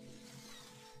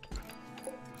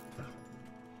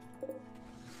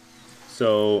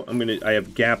 So, I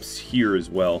have gaps here as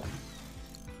well.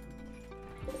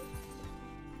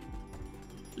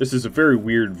 This is a very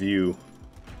weird view.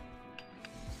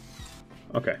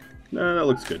 Okay. No, that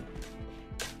looks good.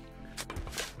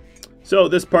 So,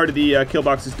 this part of the kill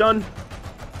box is done.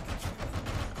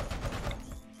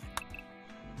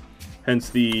 Hence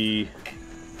the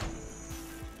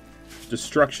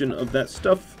destruction of that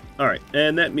stuff. Alright,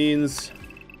 and that means...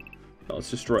 well,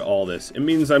 let's destroy all this. It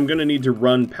means I'm going to need to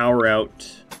run power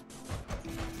out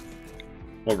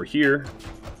over here.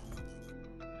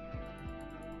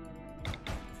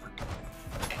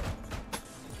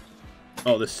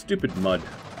 Oh, this stupid mud.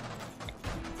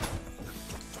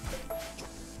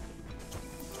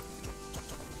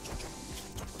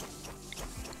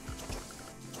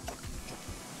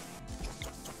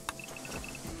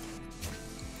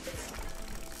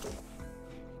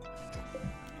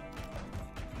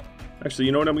 Actually,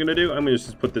 you know what I'm going to do? I'm going to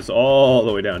just put this all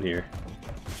the way down here.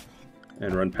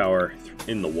 And run power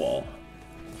in the wall.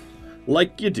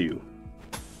 Like you do.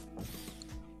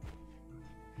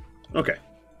 Okay.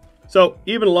 So,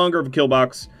 even longer of a kill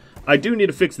box. I do need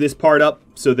to fix this part up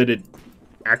so that it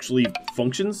actually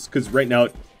functions. Because right now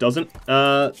it doesn't.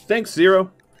 Thanks,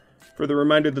 Zero, for the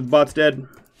reminder that the bot's dead.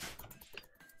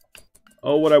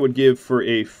 Oh, what I would give for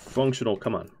a functional...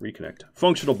 come on, reconnect.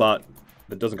 Functional bot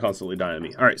that doesn't constantly die on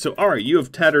me. Alright, so Ari, you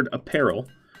have tattered apparel.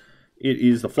 It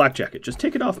is the flak jacket. Just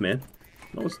take it off, man.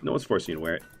 No one's forcing you to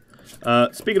wear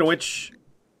it. Speaking of which,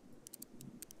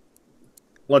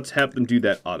 let's have them do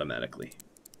that automatically.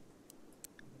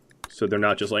 So they're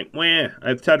not just like, wah, I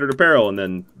have tattered apparel, and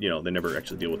then, you know, they never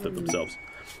actually deal with it themselves.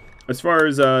 As far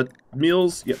as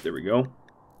meals, yep, there we go.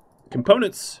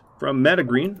 Components from Matt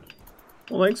Green.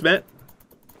 Well, thanks, Matt.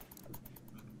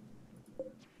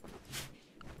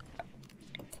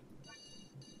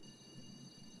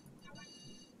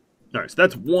 Alright, so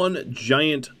that's one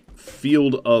giant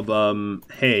field of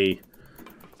hay.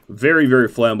 Very, very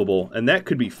flammable. And that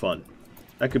could be fun.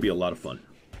 That could be a lot of fun.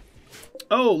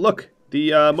 Oh, look.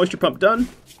 The moisture pump done.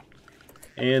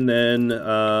 And then,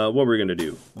 what we're going to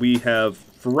do. We have,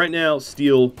 for right now,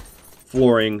 steel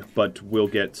flooring, but we'll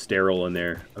get sterile in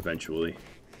there eventually.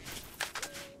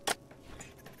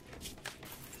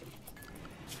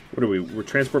 What are we? We're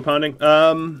transport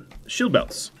ponding? Shield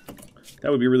belts. That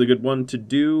would be a really good one to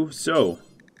do. So,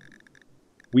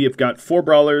 we have got 4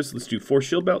 brawlers. Let's do 4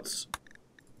 shield belts.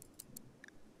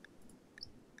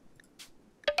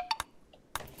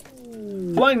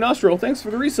 Flying Nostril, thanks for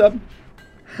the resub.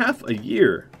 Half a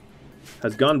year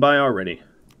has gone by already.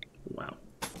 Wow.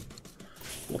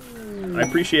 Well, I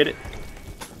appreciate it.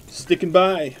 Sticking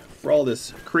by for all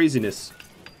this craziness.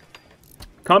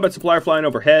 Combat supplier flying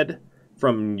overhead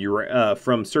from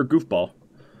Sir Goofball.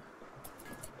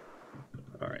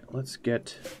 Alright, let's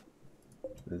get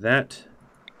that.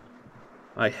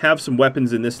 I have some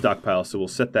weapons in this stockpile, so we'll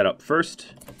set that up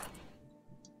first.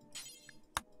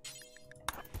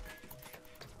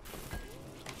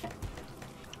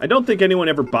 I don't think anyone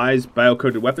ever buys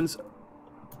bio-coded weapons.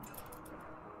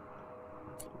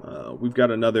 We've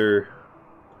got another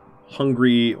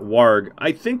hungry warg.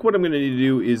 I think what I'm going to need to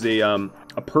do is a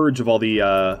purge of all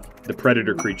the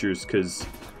predator creatures, because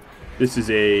this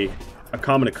is a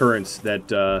common occurrence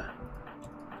that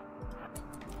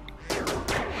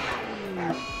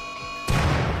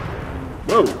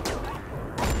whoa!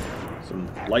 Some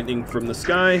lightning from the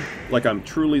sky, like I'm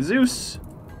truly Zeus.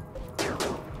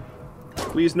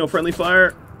 Please, no friendly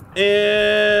fire.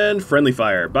 And friendly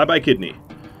fire. Bye-bye, kidney.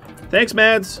 Thanks,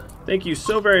 Mads. Thank you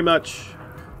so very much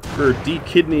for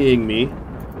de-kidneying me.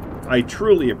 I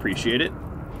truly appreciate it.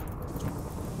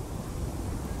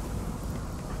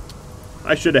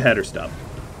 I should have had her stop.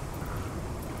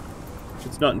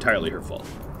 It's not entirely her fault.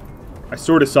 I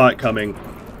sort of saw it coming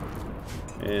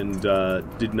and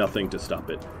did nothing to stop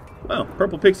it. Wow,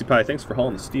 Purple Pixie Pie, thanks for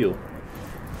hauling the steel.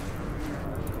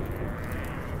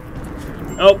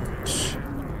 Oh,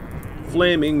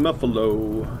 flaming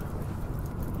muffalo.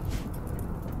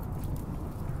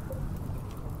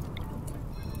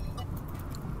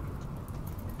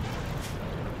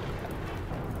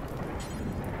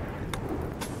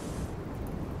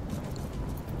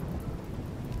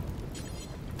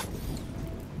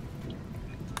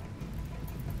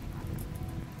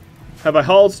 Have I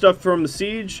hauled stuff from the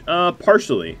siege?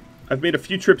 Partially. I've made a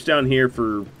few trips down here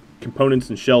for components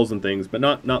and shells and things, but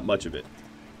not much of it.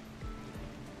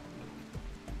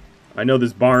 I know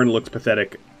this barn looks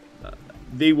pathetic.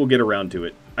 They will get around to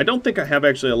it. I don't think I have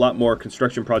actually a lot more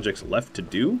construction projects left to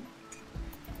do.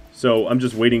 So I'm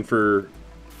just waiting for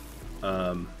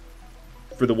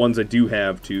the ones I do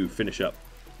have to finish up.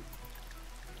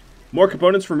 More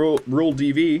components from Rural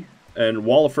DV and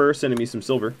Wallifer sending me some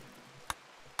silver.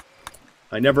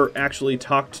 I never actually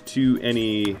talked to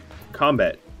any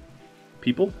combat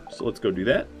people, so let's go do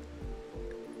that.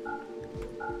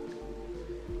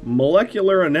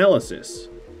 Molecular analysis.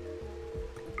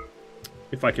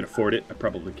 If I can afford it, I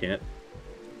probably can't.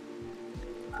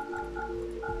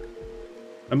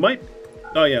 I might...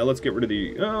 Oh yeah, let's get rid of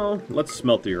the... Oh, let's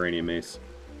smelt the uranium mace.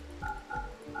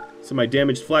 So my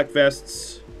damaged flak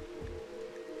vests.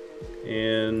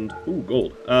 And... Ooh,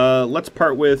 gold. Let's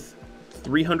part with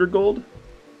 300 gold.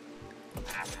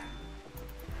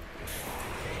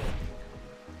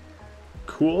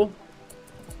 Cool.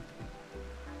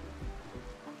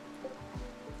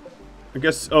 I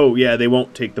guess... Oh, yeah, they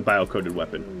won't take the bio-coated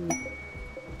weapon.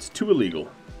 It's too illegal.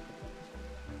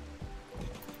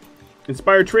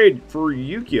 Inspired trade for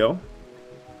Yukio.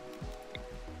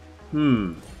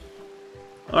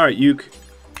 Alright, Yuk.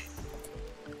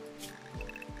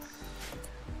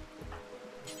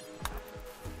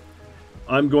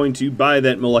 I'm going to buy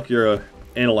that molecular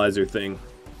analyzer thing.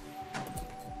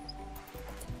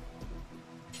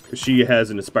 Because she has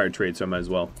an inspired trade, so I might as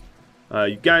well.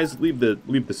 You guys, leave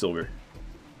the silver.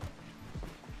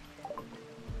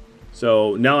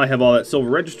 So now I have all that silver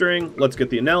registering. Let's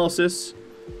get the analysis.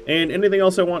 And anything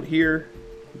else I want here?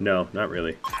 No, not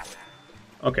really.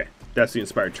 Okay, that's the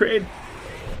inspired trade.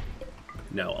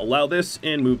 Now allow this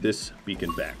and move this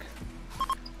beacon back.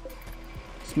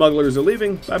 Smugglers are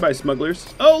leaving. Bye-bye,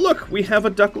 smugglers. Oh, look, we have a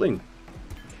duckling.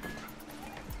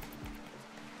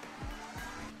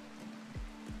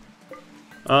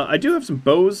 I do have some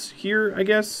bows here, I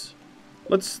guess.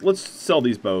 Let's sell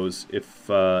these bows if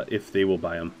they will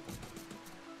buy them.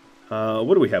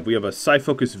 What do we have? We have a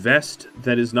Psi-Focus vest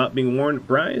that is not being worn.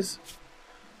 Bryce,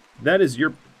 that is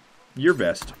your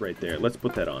vest right there. Let's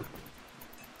put that on.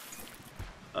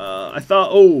 I thought,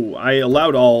 oh, I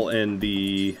allowed all and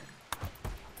the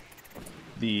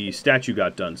statue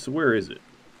got done. So where is it?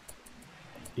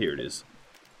 Here it is.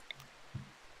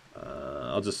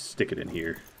 I'll just stick it in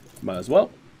here. Might as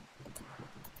well.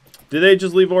 Did they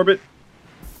just leave orbit?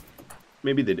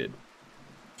 Maybe they did.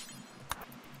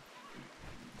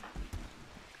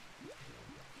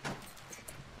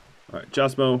 Alright,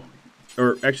 Josmo.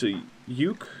 Or actually,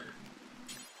 Yuk?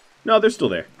 No, they're still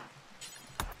there.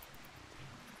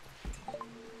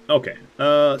 Okay.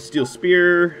 Steel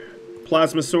Spear.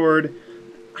 Plasma Sword.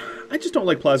 I just don't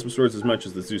like Plasma Swords as much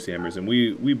as the Zeus Hammers, and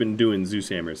we've been doing Zeus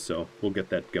Hammers, so we'll get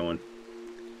that going.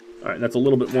 Alright, that's a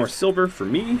little bit more silver for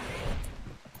me.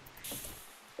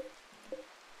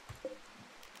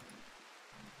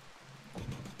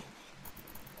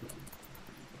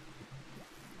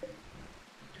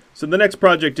 So the next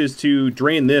project is to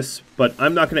drain this, but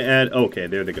I'm not going to add... Oh, okay,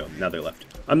 there they go. Now they're left.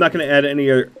 I'm not going to add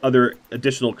any other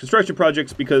additional construction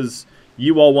projects because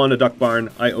you all want a duck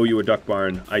barn. I owe you a duck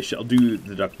barn. I shall do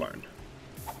the duck barn.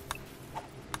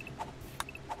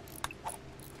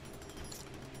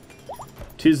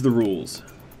 Tis the rules.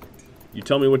 You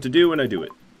tell me what to do and I do it.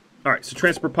 Alright, so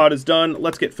transport pod is done.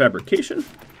 Let's get fabrication.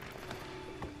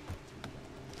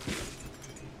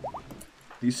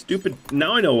 These stupid...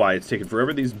 Now I know why it's taking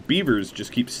forever. These beavers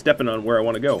just keep stepping on where I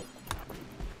want to go.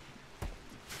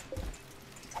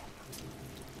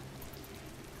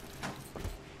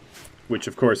 Which,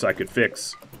 of course, I could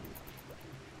fix.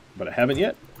 But I haven't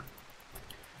yet.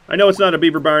 I know it's not a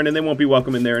beaver barn, and they won't be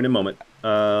welcome in there in a moment.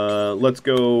 Let's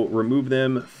go remove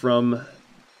them from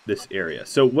this area.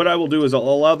 So what I will do is I'll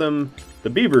allow them...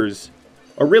 The beavers,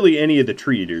 or really any of the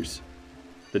tree eaters.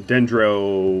 The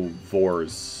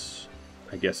dendrovores...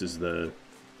 I guess is the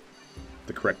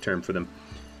correct term for them.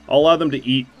 I'll allow them to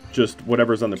eat just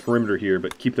whatever's on the perimeter here,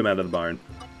 but keep them out of the barn.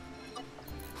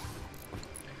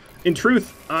 In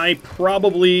truth, I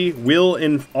probably will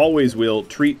and always will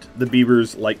treat the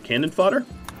beavers like cannon fodder,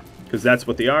 because that's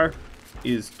what they are,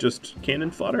 is just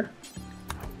cannon fodder.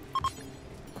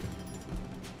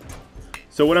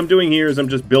 So what I'm doing here is I'm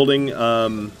just building,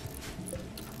 the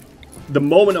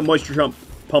moment a moisture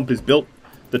pump is built,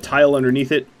 the tile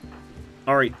underneath it,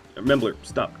 alright, remember,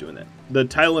 stop doing that. The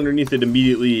tile underneath it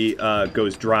immediately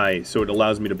goes dry, so it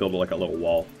allows me to build like a little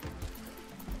wall.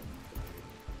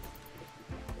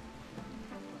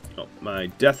 Oh, my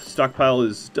death stockpile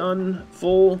is done,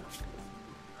 full.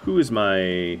 Who is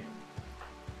my...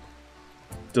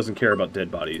 Doesn't care about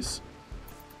dead bodies.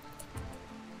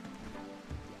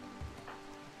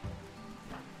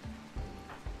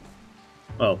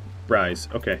 Oh, Bryce.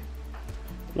 Okay.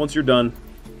 Once you're done,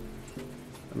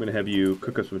 I'm going to have you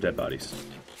cook us some dead bodies.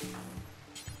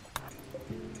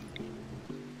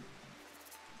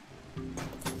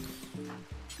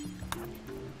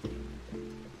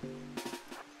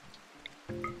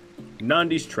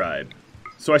 Nandi's tribe.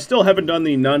 So I still haven't done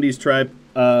the Nandi's tribe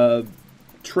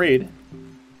trade.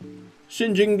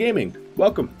 Shinjing Gaming,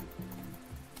 welcome.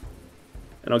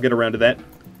 And I'll get around to that.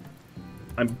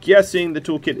 I'm guessing the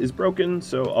toolkit is broken,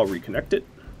 so I'll reconnect it.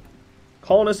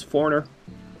 Colonist, foreigner.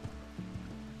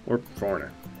 Or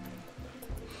foreigner.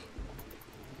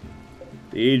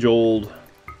 The age-old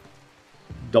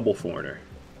double foreigner.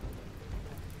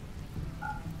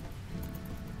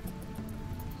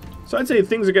 So I'd say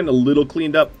things are getting a little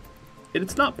cleaned up.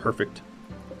 It's not perfect.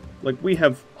 Like, we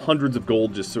have hundreds of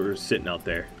gold just sort of sitting out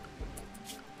there.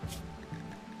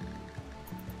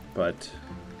 But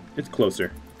it's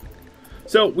closer.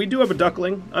 So we do have a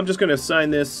duckling. I'm just going to assign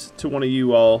this to one of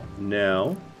you all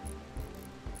now.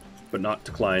 But not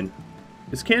decline.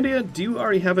 Is Candia, do you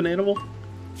already have an animal?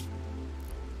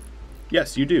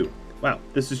 Yes, you do. Wow,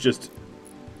 this is just...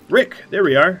 Rick, there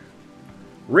we are.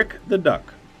 Rick the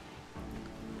duck.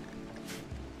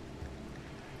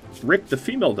 Rick the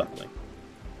female duckling.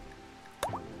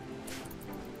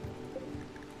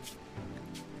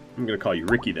 I'm going to call you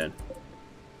Ricky then.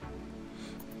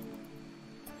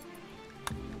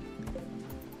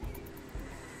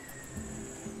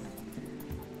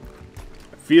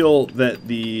 I feel that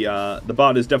the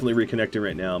bot is definitely reconnecting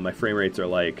right now. My frame rates are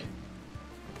like...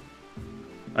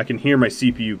 I can hear my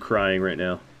CPU crying right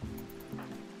now.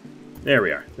 There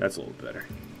we are. That's a little better.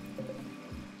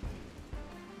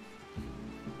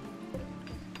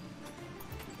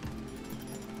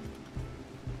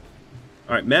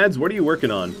 Alright, Mads, what are you working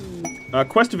on?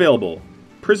 Quest available.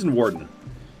 Prison Warden.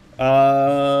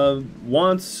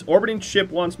 Orbiting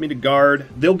ship wants me to guard.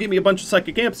 They'll give me a bunch of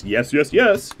psychic amps. Yes, yes,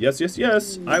 yes. Yes, yes,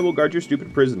 yes. I will guard your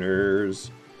stupid prisoners.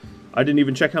 I didn't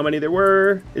even check how many there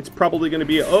were. It's probably going to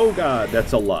be... Oh, God,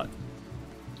 that's a lot.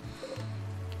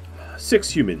 6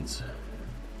 humans.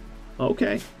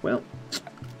 Okay, well,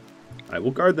 I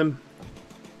will guard them.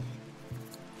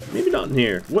 Maybe not in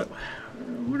here. What?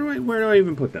 Where do I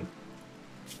even put them?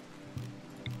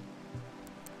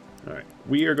 Alright,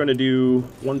 we are going to do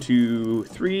 1, 2,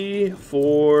 3,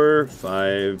 4,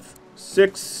 5,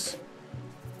 6,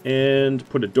 and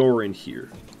put a door in here.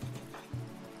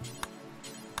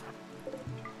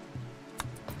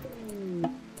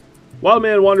 Wild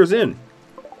man wanders in.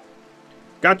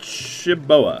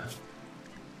 Gotchiboa.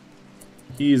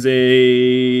 He's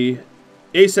a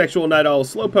asexual night owl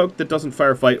slowpoke that doesn't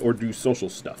firefight or do social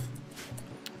stuff.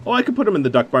 Oh, I could put him in the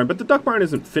duck barn, but the duck barn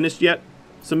isn't finished yet,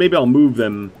 so maybe I'll move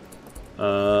them.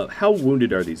 How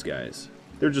wounded are these guys?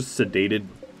 They're just sedated.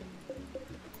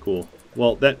 Cool.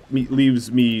 Well, that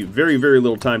leaves me very, very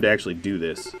little time to actually do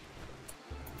this.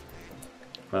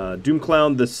 Doom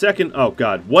Clown the second. Oh,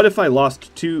 God. What if I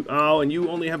lost 2? Oh, and you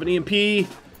only have an EMP?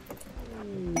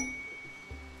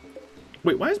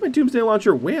 Wait, why is my Doomsday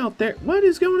Launcher way out there? What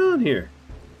is going on here?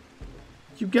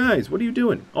 You guys, what are you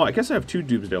doing? Oh, I guess I have 2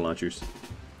 Doomsday Launchers.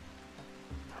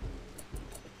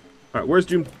 Alright, where's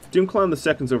Doom Clown the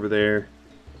second's over there.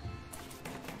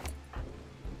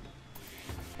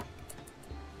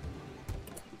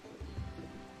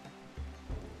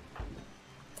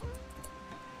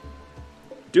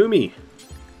 Doomy!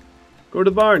 Go to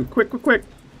the barn! Quick, quick, quick!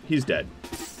 He's dead.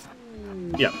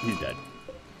 Yeah, he's dead.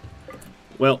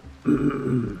 Well,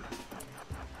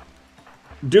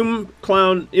 Doom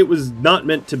Clown, it was not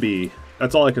meant to be.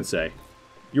 That's all I can say.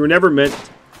 You were never meant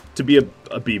to be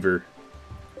a beaver.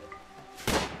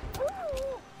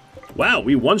 Wow,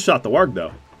 we one-shot the warg,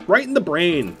 though. Right in the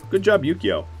brain. Good job,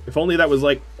 Yukio. If only that was,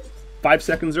 like, 5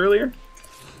 seconds earlier,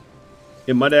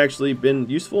 it might have actually been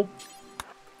useful.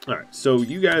 Alright, so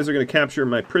you guys are going to capture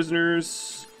my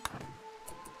prisoners.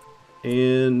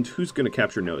 And who's going to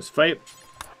capture Nose? Fight.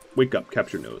 Wake up,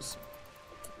 capture Nose.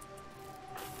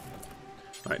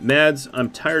 Alright, Mads, I'm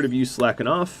tired of you slacking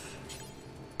off.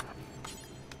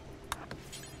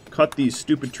 Cut these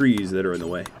stupid trees that are in the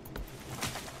way.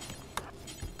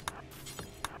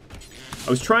 I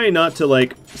was trying not to,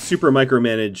 like, super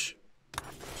micromanage,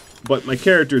 but my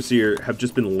characters here have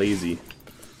just been lazy.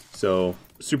 So,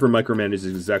 super micromanage is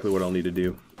exactly what I'll need to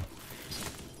do.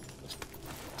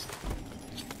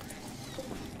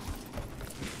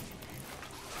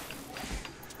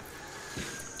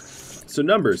 So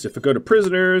numbers, if I go to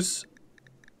prisoners...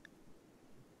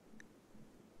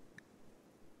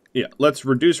 Yeah, let's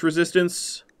reduce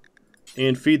resistance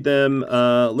and feed them.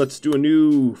 Let's do a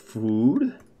new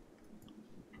food.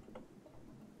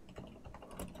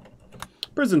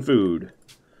 Prison food.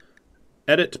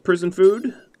 edit prison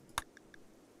food.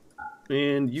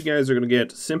 And you guys are going to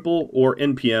get simple or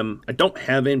NPM. I don't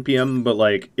have NPM, but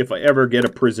like if I ever get a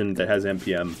prison that has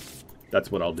NPM,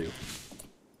 that's what I'll do.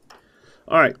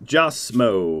 Alright,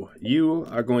 Josmo, you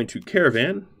are going to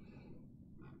caravan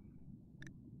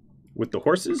with the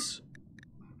horses.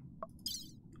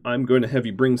 I'm going to have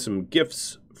you bring some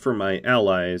gifts for my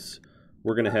allies.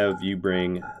 We're going to have you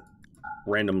bring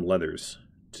random leathers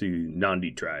to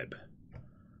Nandi tribe.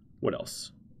 What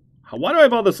else? Why do I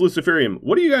have all this Luciferium?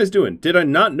 What are you guys doing? Did I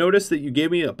not notice that you gave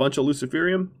me a bunch of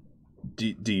Luciferium?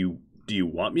 Do you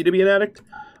want me to be an addict?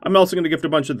 I'm also going to gift a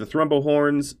bunch of the Thrumbo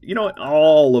horns. You know what?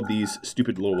 All of these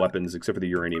stupid little weapons, except for the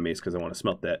uranium mace, because I want to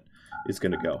smelt that, is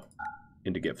going to go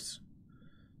into gifts.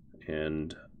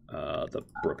 And the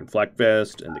broken flak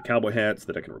vest and the cowboy hats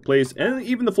that I can replace, and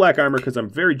even the flak armor, because I'm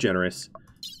very generous.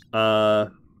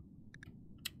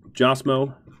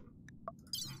 Josmo.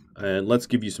 And let's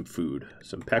give you some food.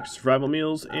 Some packaged survival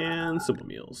meals and simple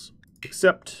meals.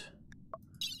 Except...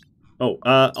 oh,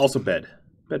 also bed.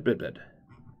 Bed.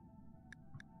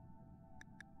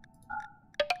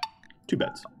 2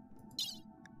 beds.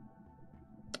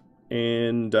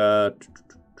 And,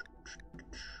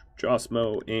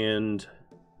 Josmo and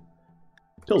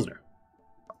Pilsner.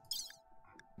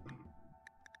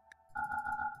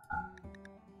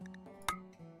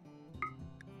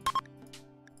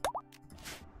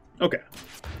 Okay.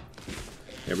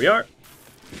 There we are.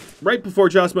 Right before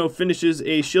Josmo finishes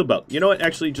a shield belt. You know what?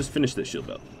 Actually, just finish this shield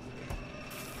belt.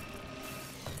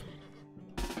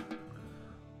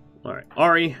 Alright.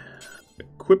 Ari,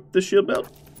 equip the shield belt.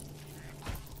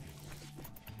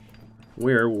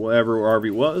 Wherever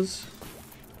Arvi was.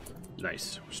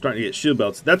 Nice. We're starting to get shield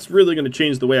belts. That's really going to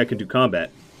change the way I can do combat.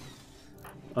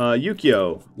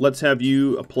 Yukio, let's have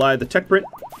you apply the tech print.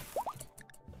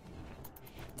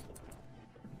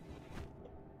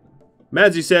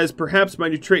 Madzi says, perhaps my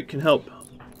new trait can help.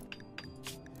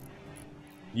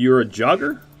 You're a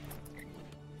jogger?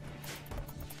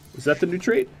 Is that the new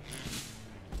trait?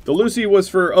 The Lucy was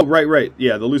for... oh, right.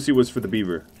 Yeah, the Lucy was for the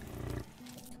beaver.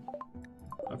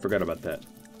 I forgot about that.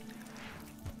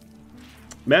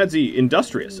 Madzi,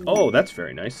 industrious. Oh, that's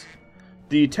very nice.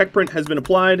 The tech print has been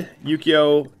applied.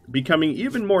 Yukio becoming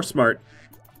even more smart.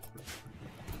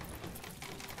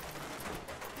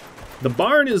 The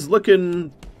barn is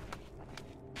looking...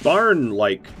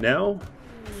 barn-like now.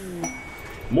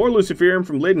 More Luciferium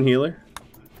from Laden Healer.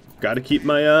 Gotta keep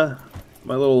my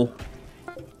my little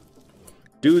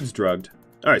dudes drugged.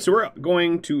 Alright, so we're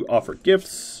going to offer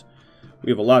gifts.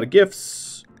 We have a lot of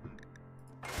gifts.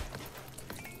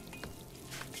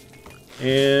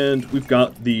 And we've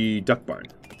got the duck barn.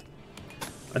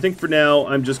 I think for now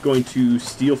I'm just going to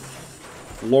steel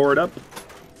floor it up.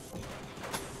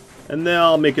 And then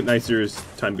I'll make it nicer as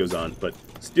time goes on, but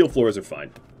steel floors are fine.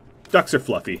 Ducks are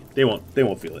fluffy. They won't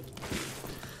feel it.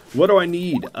 What do I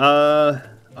need? I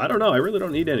don't know. I really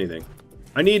don't need anything.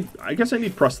 I guess I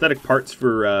need prosthetic parts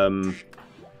for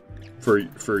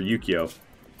Yukio.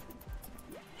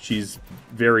 She's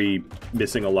very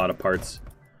missing a lot of parts.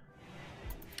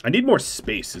 I need more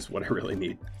space is what I really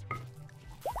need.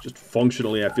 Just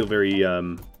functionally, I feel very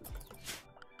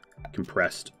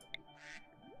compressed.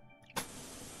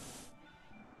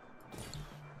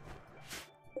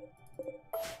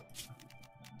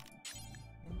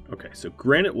 Okay, so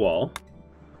granite wall.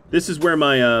 This is where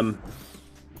my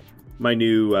my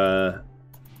new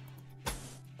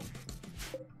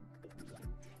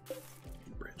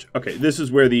bridge. Okay, this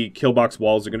is where the kill box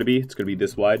walls are going to be. It's going to be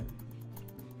this wide.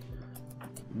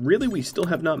 Really, we still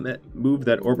have not moved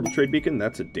that orbital trade beacon.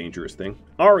 That's a dangerous thing.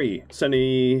 Ari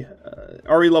sending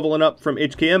Ari leveling up from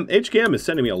HKM. HKM is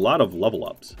sending me a lot of level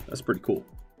ups. That's pretty cool.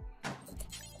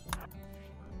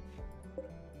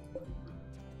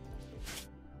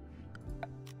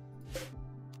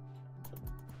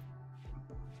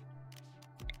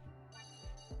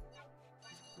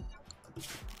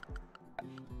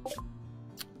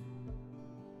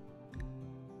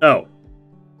 Oh.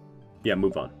 Yeah,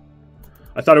 move on.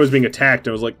 I thought I was being attacked.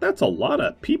 I was like, that's a lot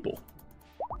of people.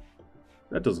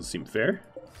 That doesn't seem fair.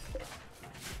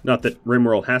 Not that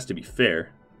RimWorld has to be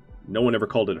fair. No one ever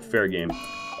called it a fair game.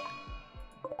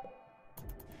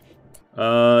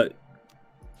 What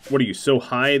are you, so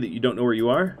high that you don't know where you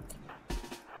are?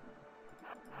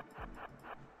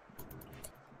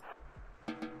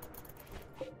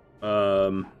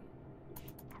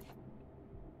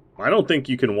 I don't think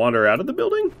you can wander out of the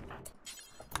building.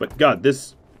 But God,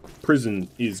 this prison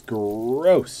is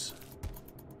gross.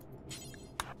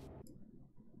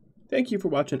 Thank you for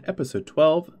watching episode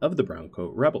 12 of the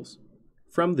Browncoat Rebels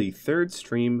from the third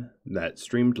stream that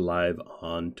streamed live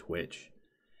on Twitch.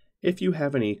 If you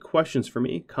have any questions for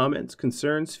me, comments,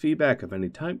 concerns, feedback of any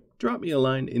type, drop me a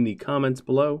line in the comments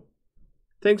below.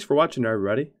 Thanks for watching,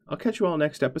 everybody. I'll catch you all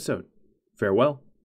next episode. Farewell.